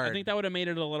that's hard. I think that would have made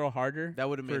it a little harder. That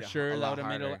would have made for it sure. a lot That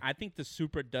would have made it. I think the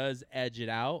Supra does edge it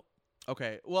out.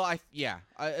 Okay. Well,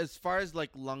 as far as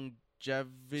like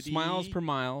longevity, Miles per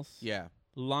miles. Yeah.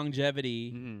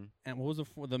 Longevity. Mm-hmm. And what was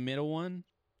the middle one?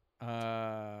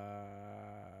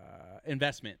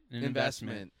 Investment.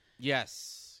 Investment.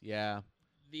 Yes. Yeah.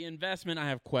 The investment I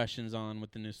have questions on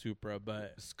with the new Supra,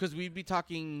 but because we'd be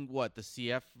talking the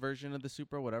CF version of the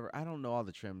Supra, whatever. I don't know all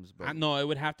the trims, but no, it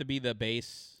would have to be the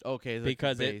base. Okay,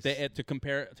 because base.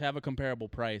 to have a comparable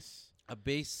price. A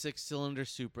base 6-cylinder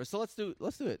Supra. So let's do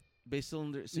it. Base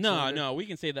cylinder. No, we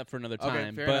can save that for another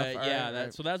time. Fair but enough. yeah,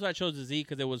 right. So that's why I chose the Z,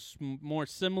 because it was more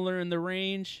similar in the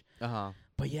range. But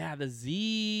yeah, the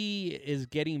Z is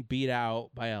getting beat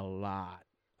out by a lot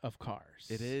of cars.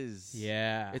 It is.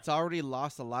 Yeah. It's already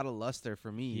lost a lot of luster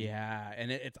for me. Yeah,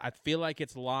 and I feel like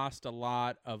it's lost a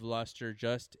lot of luster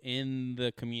just in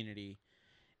the community,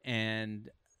 and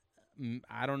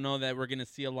I don't know that we're going to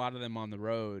see a lot of them on the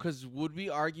road. Because would we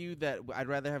argue that I'd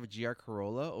rather have a GR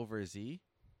Corolla over a Z?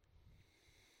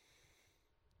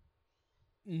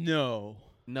 No.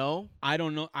 No? I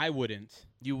don't know. I wouldn't.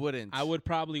 You wouldn't? I would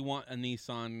probably want a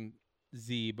Nissan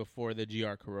Z before the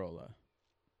GR Corolla.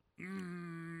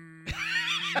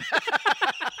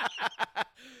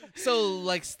 So,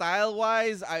 like,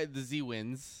 style-wise, the Z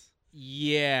wins.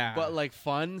 Yeah. But, like,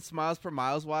 fun, miles per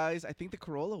miles wise, I think the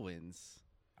Corolla wins.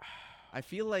 I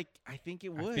think it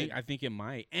would. I think it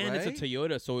might. And right? it's a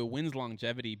Toyota, so it wins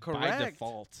longevity by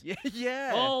default.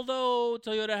 Yeah. Although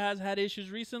Toyota has had issues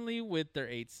recently with their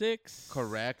 8.6.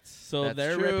 Correct. So That's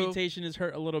their true. reputation is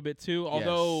hurt a little bit too.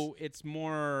 Although it's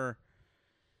more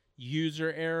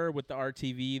user error with the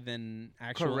RTV than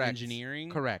actual engineering.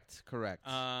 Correct. Right.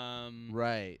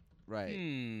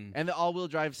 And the all-wheel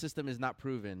drive system is not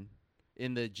proven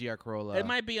in the GR Corolla. It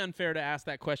might be unfair to ask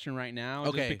that question right now,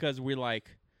 just because we're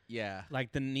like, yeah,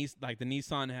 like the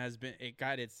Nissan has been. It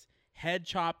got its head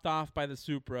chopped off by the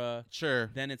Supra.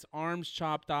 Sure. Then its arms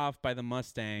chopped off by the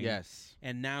Mustang. Yes.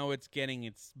 And now it's getting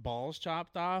its balls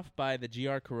chopped off by the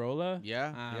GR Corolla.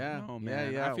 Yeah. I yeah. don't know,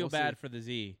 man. Yeah. I feel We'll bad see. for the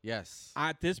Z. Yes.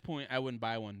 At this point, I wouldn't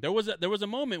buy one. There was a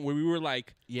moment where we were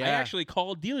like, Yeah. I actually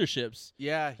called dealerships.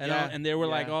 Yeah. And they were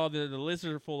yeah. like, oh, the lists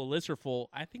are full. The lists are full.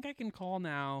 I think I can call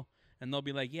now. And they'll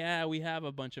be like, yeah, we have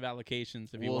a bunch of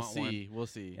allocations if you want one. We'll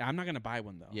see. I'm not going to buy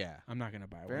one, though. Yeah. I'm not going to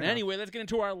buy Fair one. enough. Anyway, let's get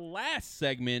into our last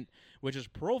segment, which is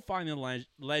profiling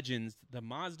legends, the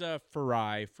Mazda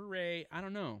Furai. I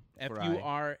don't know.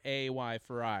 Furai. Furay,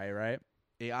 Furai, right?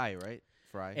 AI, right?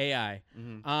 Fry. AI.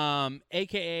 Mm-hmm.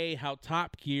 AKA how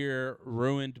Top Gear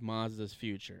ruined Mazda's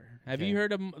future. Have Okay. you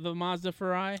heard of the Mazda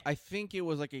Furai? I think it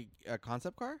was like a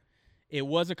concept car. It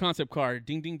was a concept car.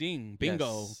 Ding, ding, ding.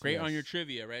 Bingo. Yes, Great on yes. your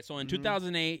trivia, right? So in Mhm.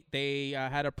 2008, they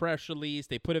had a press release.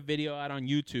 They put a video out on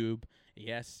YouTube.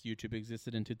 Yes, YouTube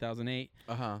existed in 2008.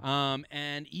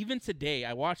 And even today,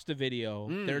 I watched the video.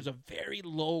 There's a very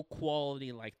low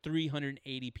quality, like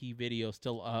 380p video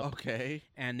still up. Okay.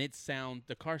 And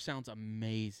the car sounds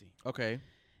amazing. Okay.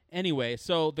 Anyway,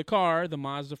 so the car, the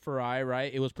Mazda Furai,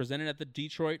 right? It was presented at the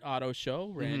Detroit Auto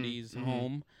Show, Randy's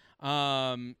home.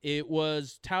 It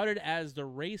was touted as the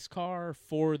race car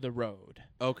for the road.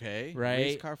 Okay. Right.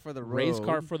 Race car for the road. Race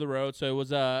car for the road. So it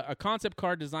was a concept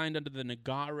car designed under the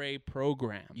Nagare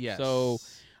program. Yes. So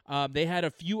they had a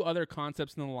few other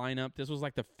concepts in the lineup. This was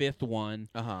like the fifth one.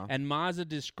 And Mazda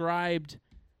described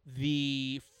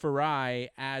the Furai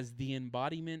as the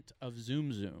embodiment of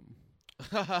Zoom Zoom.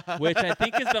 Which I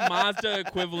think is the Mazda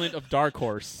equivalent of Dark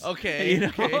Horse. Okay. You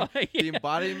know? Okay. The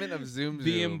embodiment of Zoom Zoom.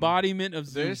 The embodiment of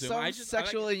Zoom There's Zoom. some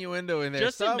sexual innuendo in there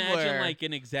just somewhere. imagine like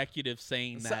an executive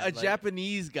saying that. A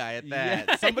Japanese guy at that.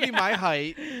 Yeah. Somebody my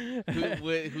height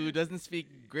who doesn't speak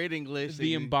great English.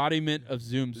 The embodiment of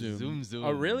Zoom Zoom. Zoom Zoom.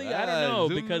 Oh, really? I don't know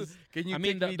Zoom, because can you I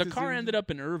mean take me the to car Zoom ended up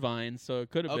in Irvine, so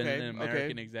it could have been Okay, an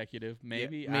American executive.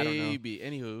 Maybe Yeah, I don't know. maybe.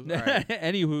 Anywho, all right.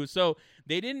 Anywho, so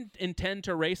they didn't intend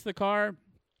to race the car,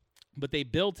 but they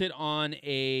built it on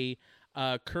a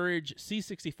Courage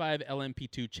C65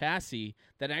 LMP2 chassis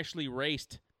that actually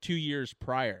raced 2 years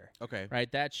prior. Okay.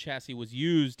 Right, that chassis was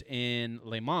used in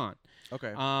Le Mans.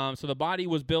 Okay. So the body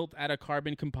was built out of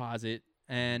carbon composite,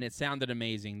 and it sounded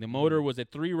amazing. The motor was a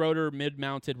 3-rotor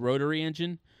mid-mounted rotary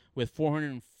engine with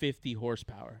 450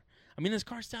 horsepower. I mean, this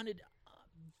car sounded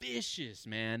vicious,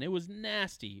 man. It was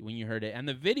nasty when you heard it. And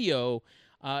the video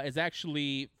is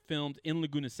actually filmed in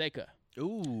Laguna Seca.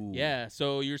 Ooh. Yeah,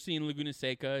 so you're seeing Laguna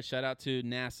Seca. Shout out to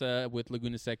NASA with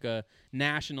Laguna Seca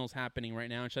Nationals happening right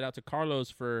now. And shout out to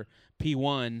Carlos for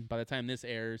P1 by the time this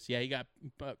airs. Yeah, he got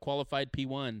qualified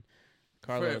P1.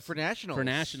 Carlos. For nationals. For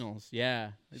nationals,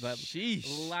 yeah.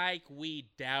 Sheesh. Like we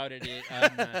doubted it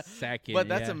a second. But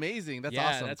that's amazing. That's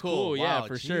awesome. That's cool. Yeah, wow,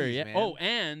 for geez, sure. Yeah. Man. Oh,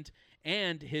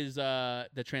 and his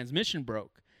the transmission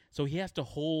broke, so he has to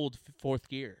hold fourth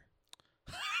gear.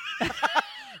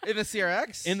 In the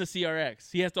CRX? In the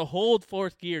CRX, he has to hold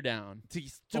fourth gear down to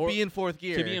be in fourth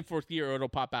gear. To be in fourth gear, or it'll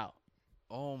pop out.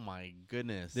 Oh my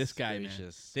goodness. This guy,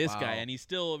 gracious. man. This Wow. guy, and he's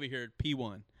still over here at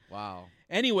P1. Wow.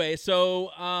 Anyway,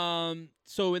 so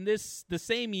so in the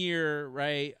same year,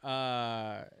 right?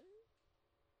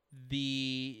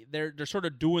 They're sort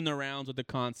of doing the rounds with the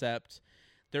concept.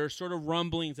 There are sort of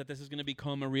rumblings that this is going to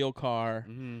become a real car.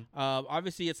 Mm-hmm.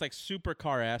 Obviously, it's like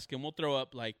supercar-esque, and we'll throw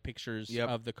up like pictures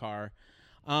of the car.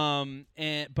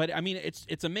 But I mean,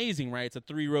 it's amazing, right? It's a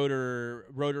 3-rotor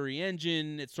rotary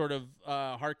engine. It sort of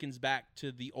harkens back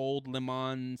to the old Le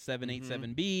Mans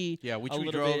 787B. Yeah, which a we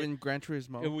little drove bit. in Gran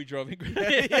Turismo. And we drove in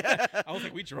I was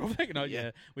like, we drove like no,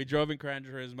 yeah. We drove in Gran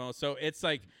Turismo. So it's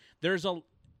like there's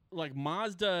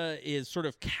Mazda is sort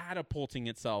of catapulting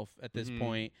itself at this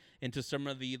point into some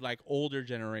of the like older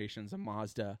generations of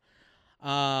Mazda.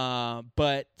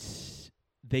 But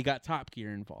they got Top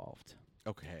Gear involved.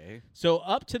 Okay. So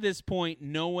up to this point,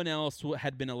 no one else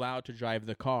had been allowed to drive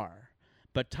the car.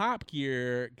 But Top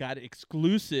Gear got an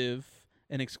exclusive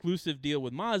deal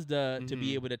with Mazda to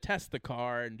be able to test the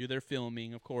car and do their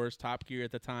filming. Of course, Top Gear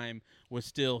at the time was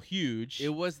still huge. It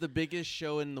was the biggest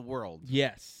show in the world.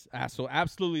 Yes, so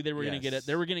absolutely, they were going to get it.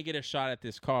 They were going to get a shot at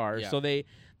this car. Yeah. So they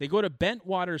go to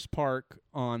Bentwaters Park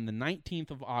on the 19th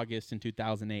of August in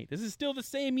 2008. This is still the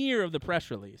same year of the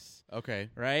press release. Okay.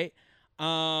 Right.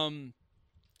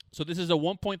 So this is a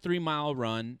 1.3 mile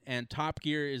run, and Top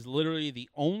Gear is literally the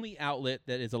only outlet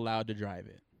that is allowed to drive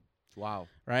it. Wow.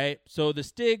 Right? So the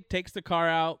Stig takes the car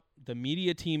out. The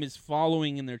media team is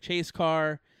following in their chase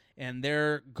car, and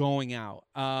they're going out.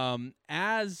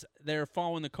 As they're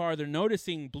following the car, they're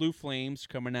noticing blue flames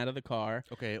coming out of the car.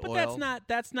 Okay, but oil.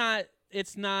 that's not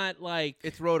it's not like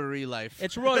It's rotary life.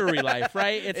 it's rotary life,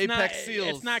 right? It's Apex not seals.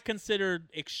 It's not consideed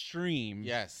extreme.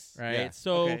 Yes. Right. Yeah.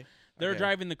 So Okay. they're Okay.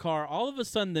 driving the car. All of a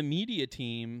sudden, the media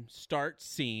team starts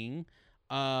seeing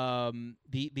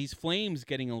these flames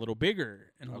getting a little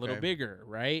bigger and a little Okay. bigger,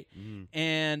 right? Mhm.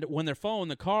 And when they're following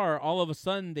the car, all of a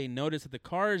sudden they notice that the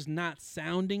car is not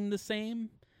sounding the same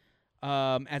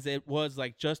as it was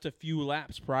like just a few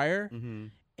laps prior. Mm-hmm.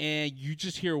 And you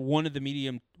just hear one of the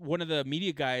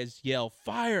media guys yell,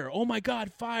 "Fire! Oh my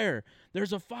God, fire!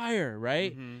 There's a fire!"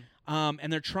 Right? Mm-hmm.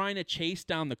 And they're trying to chase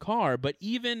down the car, but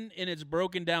even in its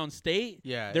broken down state,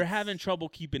 Yeah, they're it's- having trouble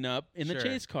keeping up in the Sure,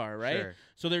 chase car, right? sure.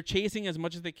 So they're chasing as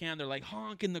much as they can. They're like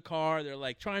honking the car. They're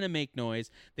like trying to make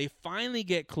noise. They finally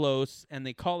get close and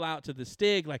they call out to the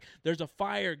Stig, like, "There's a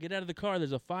fire! Get out of the car!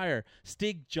 There's a fire!"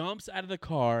 Stig jumps out of the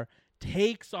car,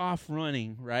 takes off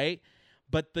running, right?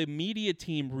 But the media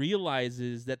team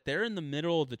realizes that they're in the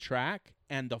middle of the track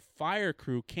and the fire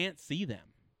crew can't see them.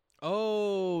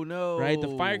 Oh no! Right, the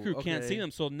fire crew can't Okay. see them,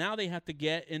 so now they have to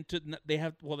get into.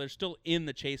 They're still in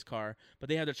the chase car, but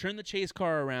they have to turn the chase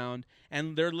car around,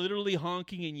 and they're literally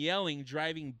honking and yelling,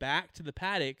 driving back to the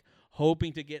paddock,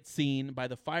 hoping to get seen by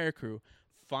the fire crew.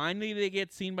 Finally, they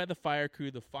get seen by the fire crew.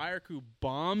 The fire crew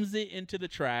bombs it into the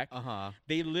track.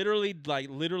 They literally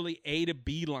A to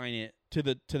B line it to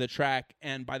the track,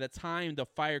 and by the time the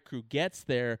fire crew gets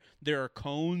there are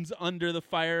cones under the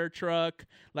fire truck.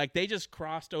 Like, they just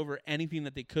crossed over anything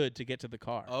that they could to get to the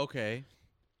car. Okay.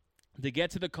 They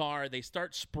get to the car, they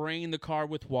start spraying the car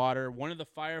with water. One of the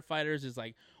firefighters is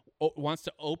like wants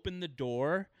to open the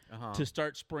door to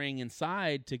start spraying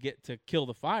inside to kill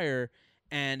the fire,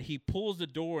 and he pulls the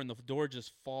door and the door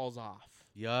just falls off.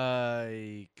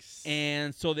 Yikes!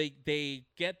 And so they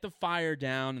get the fire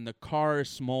down and the car is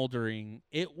smoldering.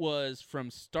 It was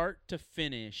from start to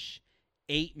finish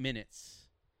 8 minutes.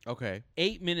 Okay.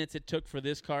 8 minutes it took for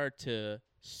this car to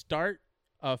start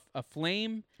a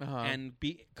flame and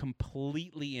be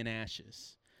completely in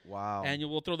ashes. Wow. And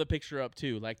we'll throw the picture up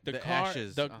too. Like the car,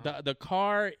 ashes. the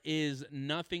car is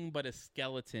nothing but a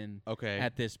skeleton. Okay.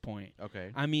 At this point.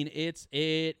 Okay. I mean, it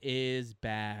is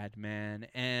bad, man.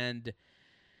 And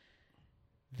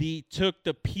took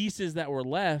the pieces that were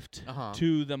left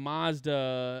to the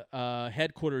Mazda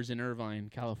headquarters in Irvine,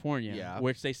 California. Yeah.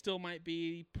 Which they still might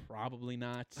be, probably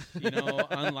not.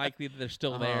 Unlikely that they're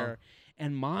still there.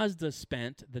 And Mazda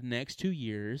spent the next 2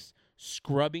 years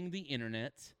scrubbing the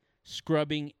internet,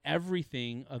 scrubbing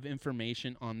everything of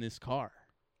information on this car.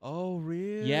 Oh,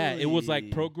 really? Yeah, it was like,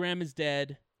 program is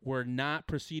dead. We're not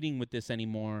proceeding with this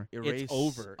anymore. Erase it's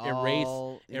over.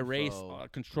 all Erase, info.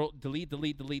 control, delete.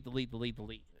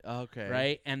 Okay.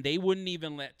 Right? And they wouldn't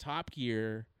even let Top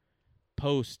Gear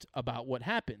post about what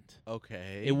happened.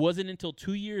 Okay. It wasn't until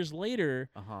 2 years later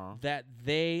that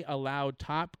they allowed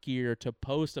Top Gear to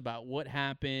post about what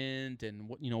happened and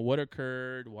what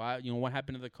occurred, why, what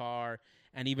happened to the car,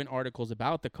 and even articles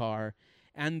about the car.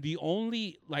 And the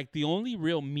only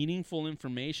real meaningful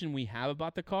information we have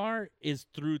about the car is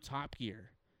through Top Gear.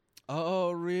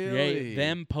 Oh, really?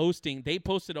 Right? They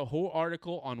posted a whole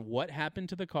article on what happened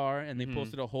to the car, and they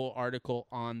posted a whole article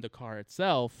on the car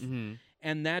itself.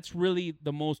 And that's really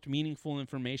the most meaningful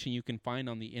information you can find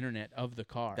on the internet of the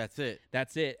car. That's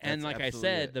it. And like I absolutely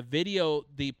said,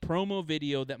 the promo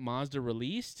video that Mazda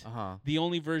released, the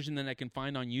only version that I can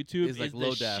find on YouTube Is like is the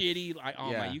low def. shitty.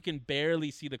 Yeah. You can barely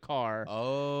see the car.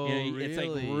 Oh, really? It's like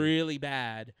really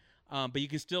bad. But you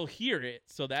can still hear it,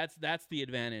 so that's the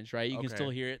advantage, right? You can Okay.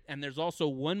 still hear it. And there's also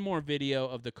one more video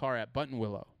of the car at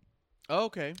Buttonwillow. Oh,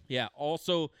 okay. Yeah,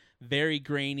 also very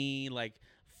grainy, like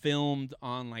filmed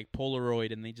on like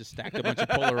Polaroid, and they just stacked a bunch of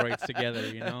Polaroids together,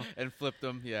 And flipped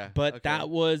them, yeah. But Okay. that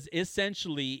was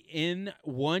essentially in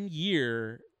 1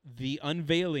 year the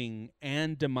unveiling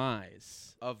and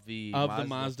demise of the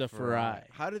Mazda Furai.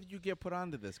 How did you get put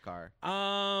onto this car?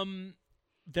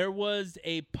 There was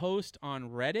a post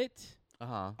on Reddit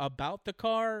about the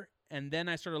car, and then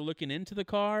I started looking into the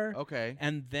car. Okay.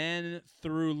 And then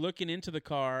through looking into the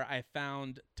car, I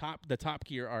found the Top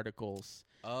Gear articles.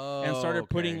 Oh, And started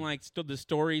putting okay. like the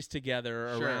stories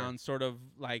together Sure. around sort of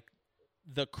like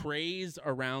the craze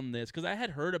around this, because I had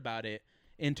heard about it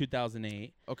in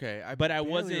 2008. Okay, but I barely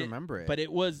wasn't remember it. But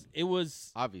it was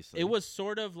obviously it was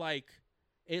sort of like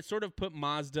it sort of put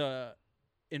Mazda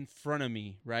in front of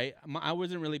me, right? I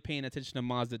wasn't really paying attention to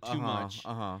Mazda too much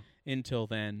until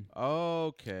then.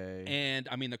 Okay. And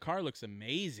I mean, the car looks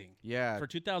amazing. Yeah. For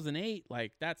 2008,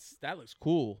 like that looks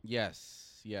cool. Yes.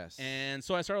 And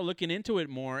so I started looking into it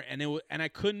more, and I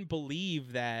couldn't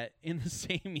believe that in the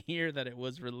same year that it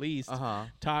was released,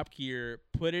 Top Gear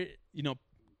put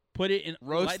put it in,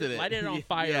 Roasted it. lighted it on Yeah.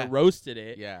 fire, Yeah. roasted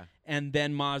it, Yeah. and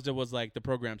then Mazda was like, the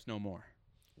program's no more.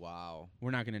 Wow.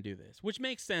 We're not going to do this, which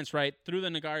makes sense, right? Through the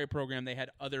Nagari program, they had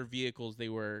other vehicles they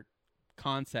were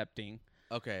concepting.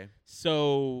 Okay.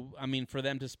 So, I mean, for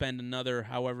them to spend another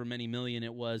however many million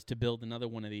it was to build another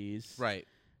one of these, Right.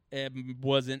 it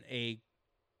wasn't a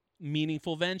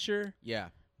meaningful venture. Yeah.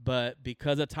 But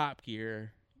because of Top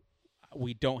Gear,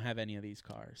 we don't have any of these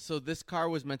cars. So this car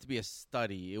was meant to be a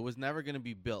study. It was never going to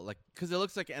be built, like, because it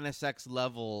looks like NSX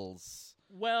levels.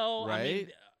 Well, right?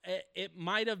 I mean, it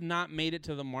might have not made it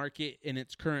to the market in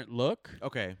its current look.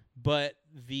 Okay. But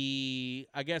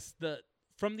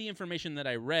from the information that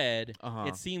I read,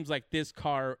 it seems like this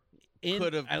car,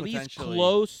 Could have at least potentially-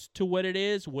 close to what it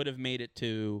is, would have made it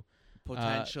to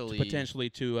Potentially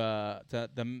to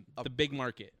the big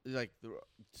market, like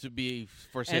to be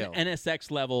for sale.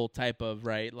 NSX level type of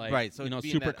right, So you know, it'd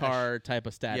be in that supercar type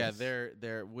of status. Yeah,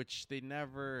 they're which they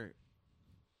never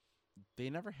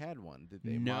had one, did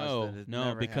they? No, Mazda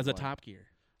never because had of one. Top Gear.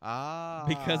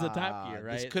 Because of Top Gear,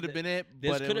 right? This could have been it.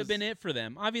 This but could have been it for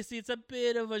them. Obviously, it's a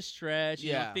bit of a stretch.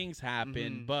 You know, Yeah. things happen,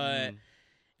 Mhm, but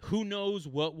who knows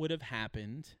what would have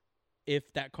happened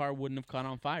if that car wouldn't have caught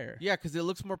on fire? Yeah, because it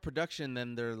looks more production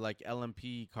than their like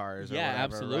LMP cars. Or Yeah, whatever,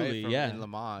 absolutely, Right? From yeah. in Le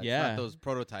Mans. It's Yeah. not those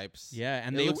prototypes. Yeah,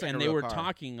 and It they looks like a they real were car.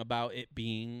 talking about it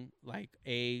being like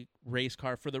a race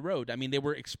car for the road. I mean, they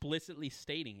were explicitly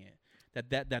stating it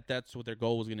that's what their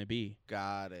goal was going to be.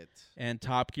 Got it. And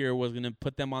Top Gear was going to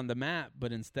put them on the map,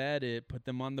 but instead it put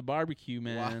them on the barbecue,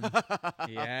 man. Wow.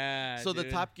 Yeah. So the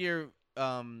dude. Top Gear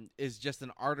is just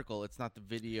an article. It's not the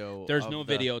video. There's of no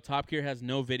the- video. Top Gear has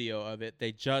no video of it.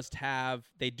 They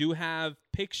do have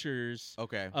pictures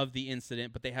Okay. of the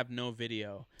incident, but they have no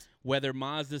video. Whether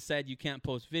Mazda said you can't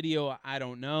post video, I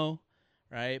don't know,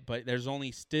 right? But there's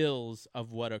only stills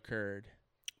of what occurred.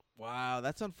 Wow,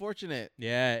 that's unfortunate.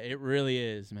 Yeah, it really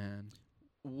is, man.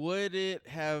 Would it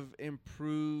have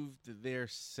improved their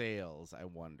sales, I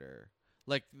wonder?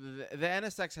 Like, the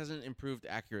NSX hasn't improved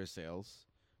Acura sales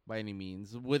by any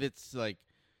means with its, like,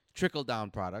 trickle-down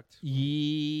product.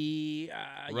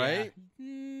 Yeah. Right?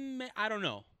 I don't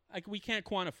know. Like, we can't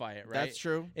quantify it, right? That's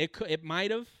true. It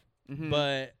might have, Mhm.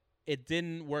 but it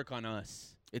didn't work on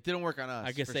us. It didn't work on us.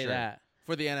 I can for say sure. that.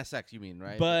 For the NSX, you mean,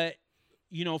 right? But,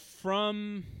 you know,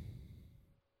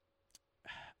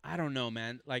 I don't know,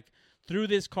 man. Like, through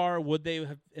this car, would they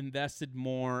have invested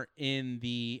more in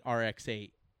the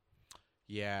RX-8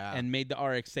 yeah. and made the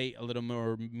RX-8 a little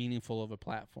more meaningful of a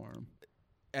platform?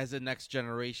 As a next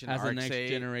generation As a RX-8, next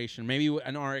generation. Maybe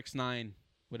an RX-9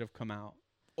 would have come out.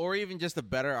 or even just a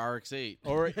better RX-8.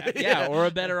 Or or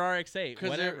a better RX-8, Because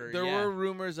whatever. there yeah. were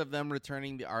rumors of them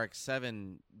returning the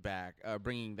RX-7 back,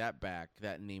 bringing that back,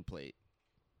 that nameplate.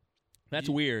 That's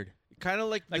weird. Kind of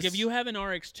like Like, this, if you have an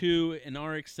RX-2, an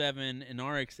RX-7, an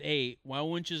RX-8, why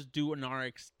wouldn't you just do an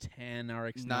RX-10,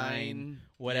 RX-9, 9,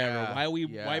 whatever?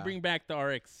 yeah, Why bring back the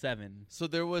RX-7? So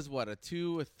there was, what, a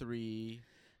 2, a 3...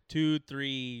 2,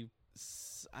 3...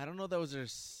 I don't know that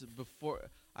was before.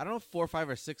 I don't know if 4, 5,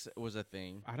 or 6 was a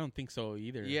thing. I don't think so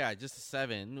either. Yeah, just a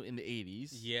 7 in the 80s.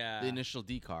 Yeah. The initial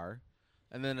D car.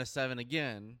 And then a 7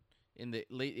 again in the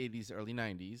late 80s, early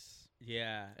 90s.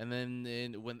 Yeah. And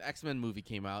then when the X-Men movie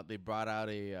came out, they brought out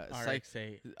a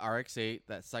RX-8. RX-8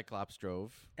 that Cyclops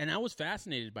drove. And I was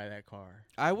fascinated by that car.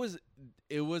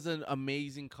 It was an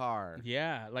amazing car.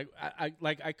 Yeah.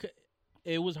 I could.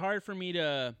 It was hard for me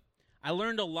to. I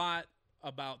learned a lot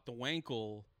about the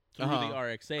Wankel through the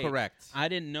RX-8. Correct. I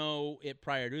didn't know it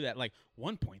prior to that. Like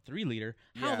 1.3 liter.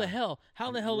 How Yeah. the hell?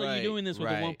 How the hell are you doing this with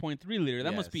a Right. 1.3 liter?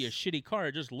 That must be a Yes. shitty car.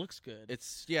 It just looks good.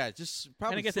 It's just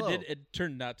probably. And I guess slow. it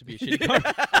turned out to be a shitty car.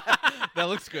 That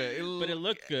looks good. But it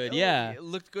looked good, yeah. It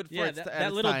looked good for Yeah, its at that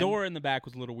its little time. door in the back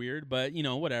was a little weird, but you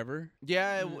know, whatever.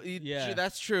 Yeah, Yeah.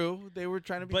 that's true. They were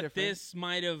trying to be But different. this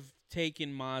might have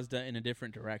taken Mazda in a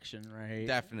different direction, right?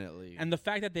 Definitely. And the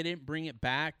fact that they didn't bring it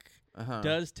back Uh-huh.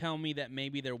 does tell me that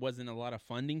maybe there wasn't a lot of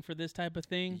funding for this type of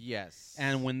thing. Yes.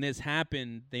 And when this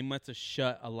happened, they must have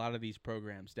shut a lot of these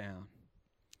programs down.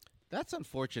 That's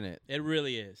unfortunate. It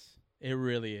really is. It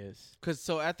really is. Because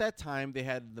so at that time, they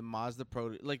had the Mazda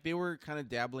Pro. Like, they were kind of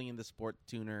dabbling in the sport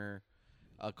tuner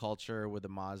culture with the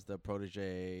Mazda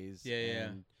Proteges.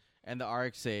 Yeah. And the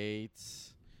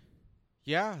RX-8s.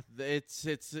 Yeah,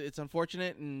 it's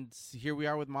unfortunate, and here we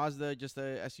are with Mazda, just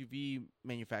a SUV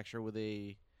manufacturer with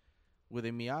a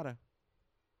Miata.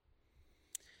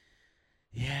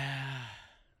 Yeah.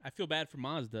 I feel bad for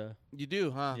Mazda. You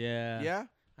do, huh? Yeah. Yeah?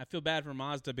 I feel bad for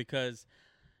Mazda because,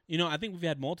 you know, I think we've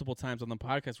had multiple times on the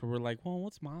podcast where we're like, well,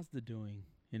 what's Mazda doing?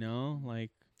 You know,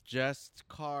 like, just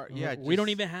car. Yeah, we don't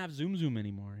even have Zoom Zoom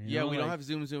anymore. Yeah, we don't have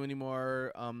Zoom Zoom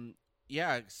anymore.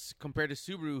 Yeah, compared to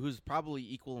Subaru, who's probably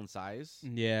equal in size.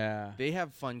 Yeah, they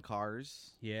have fun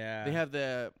cars. Yeah, they have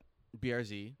the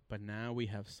BRZ. But now we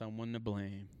have someone to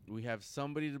blame. We have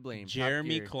somebody to blame.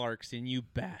 Jeremy Clarkson, you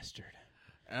bastard.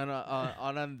 And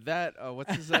on that,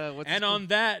 what's his? What's and his on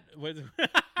that,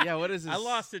 yeah, what is this? I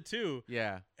lost it too.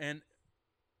 Yeah, and.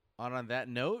 On that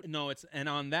note? No, it's and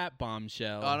on that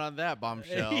bombshell. On that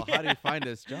bombshell. Yeah. How do you find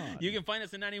us, John? You can find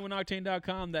us at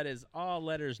 91octane.com. That is all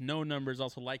letters, no numbers.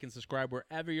 Also, like and subscribe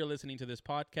wherever you're listening to this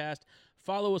podcast.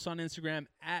 Follow us on Instagram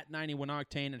at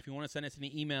 91octane. And if you want to send us any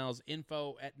emails,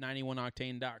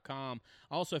 info@91octane.com.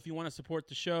 Also, if you want to support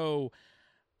the show,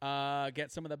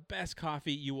 get some of the best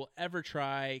coffee you will ever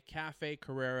try. Cafe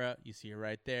Carrera, you see it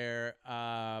right there.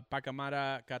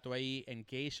 Pacamara, Catuai, and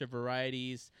Geisha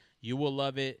varieties. You will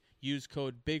love it. Use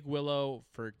code Big Willow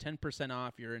for 10%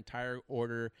 off your entire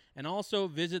order. And also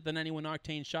visit the 91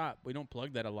 Octane shop. We don't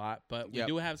plug that a lot, but we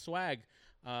do have swag.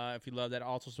 If you love that,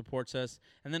 also supports us.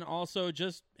 And then also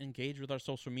just engage with our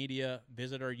social media,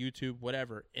 visit our YouTube,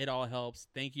 whatever. It all helps.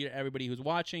 Thank you to everybody who's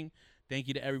watching. Thank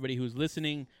you to everybody who's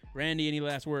listening. Randy, any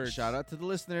last words? Shout out to the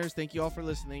listeners. Thank you all for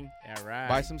listening. All right.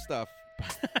 Buy some stuff.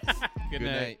 Good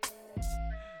night.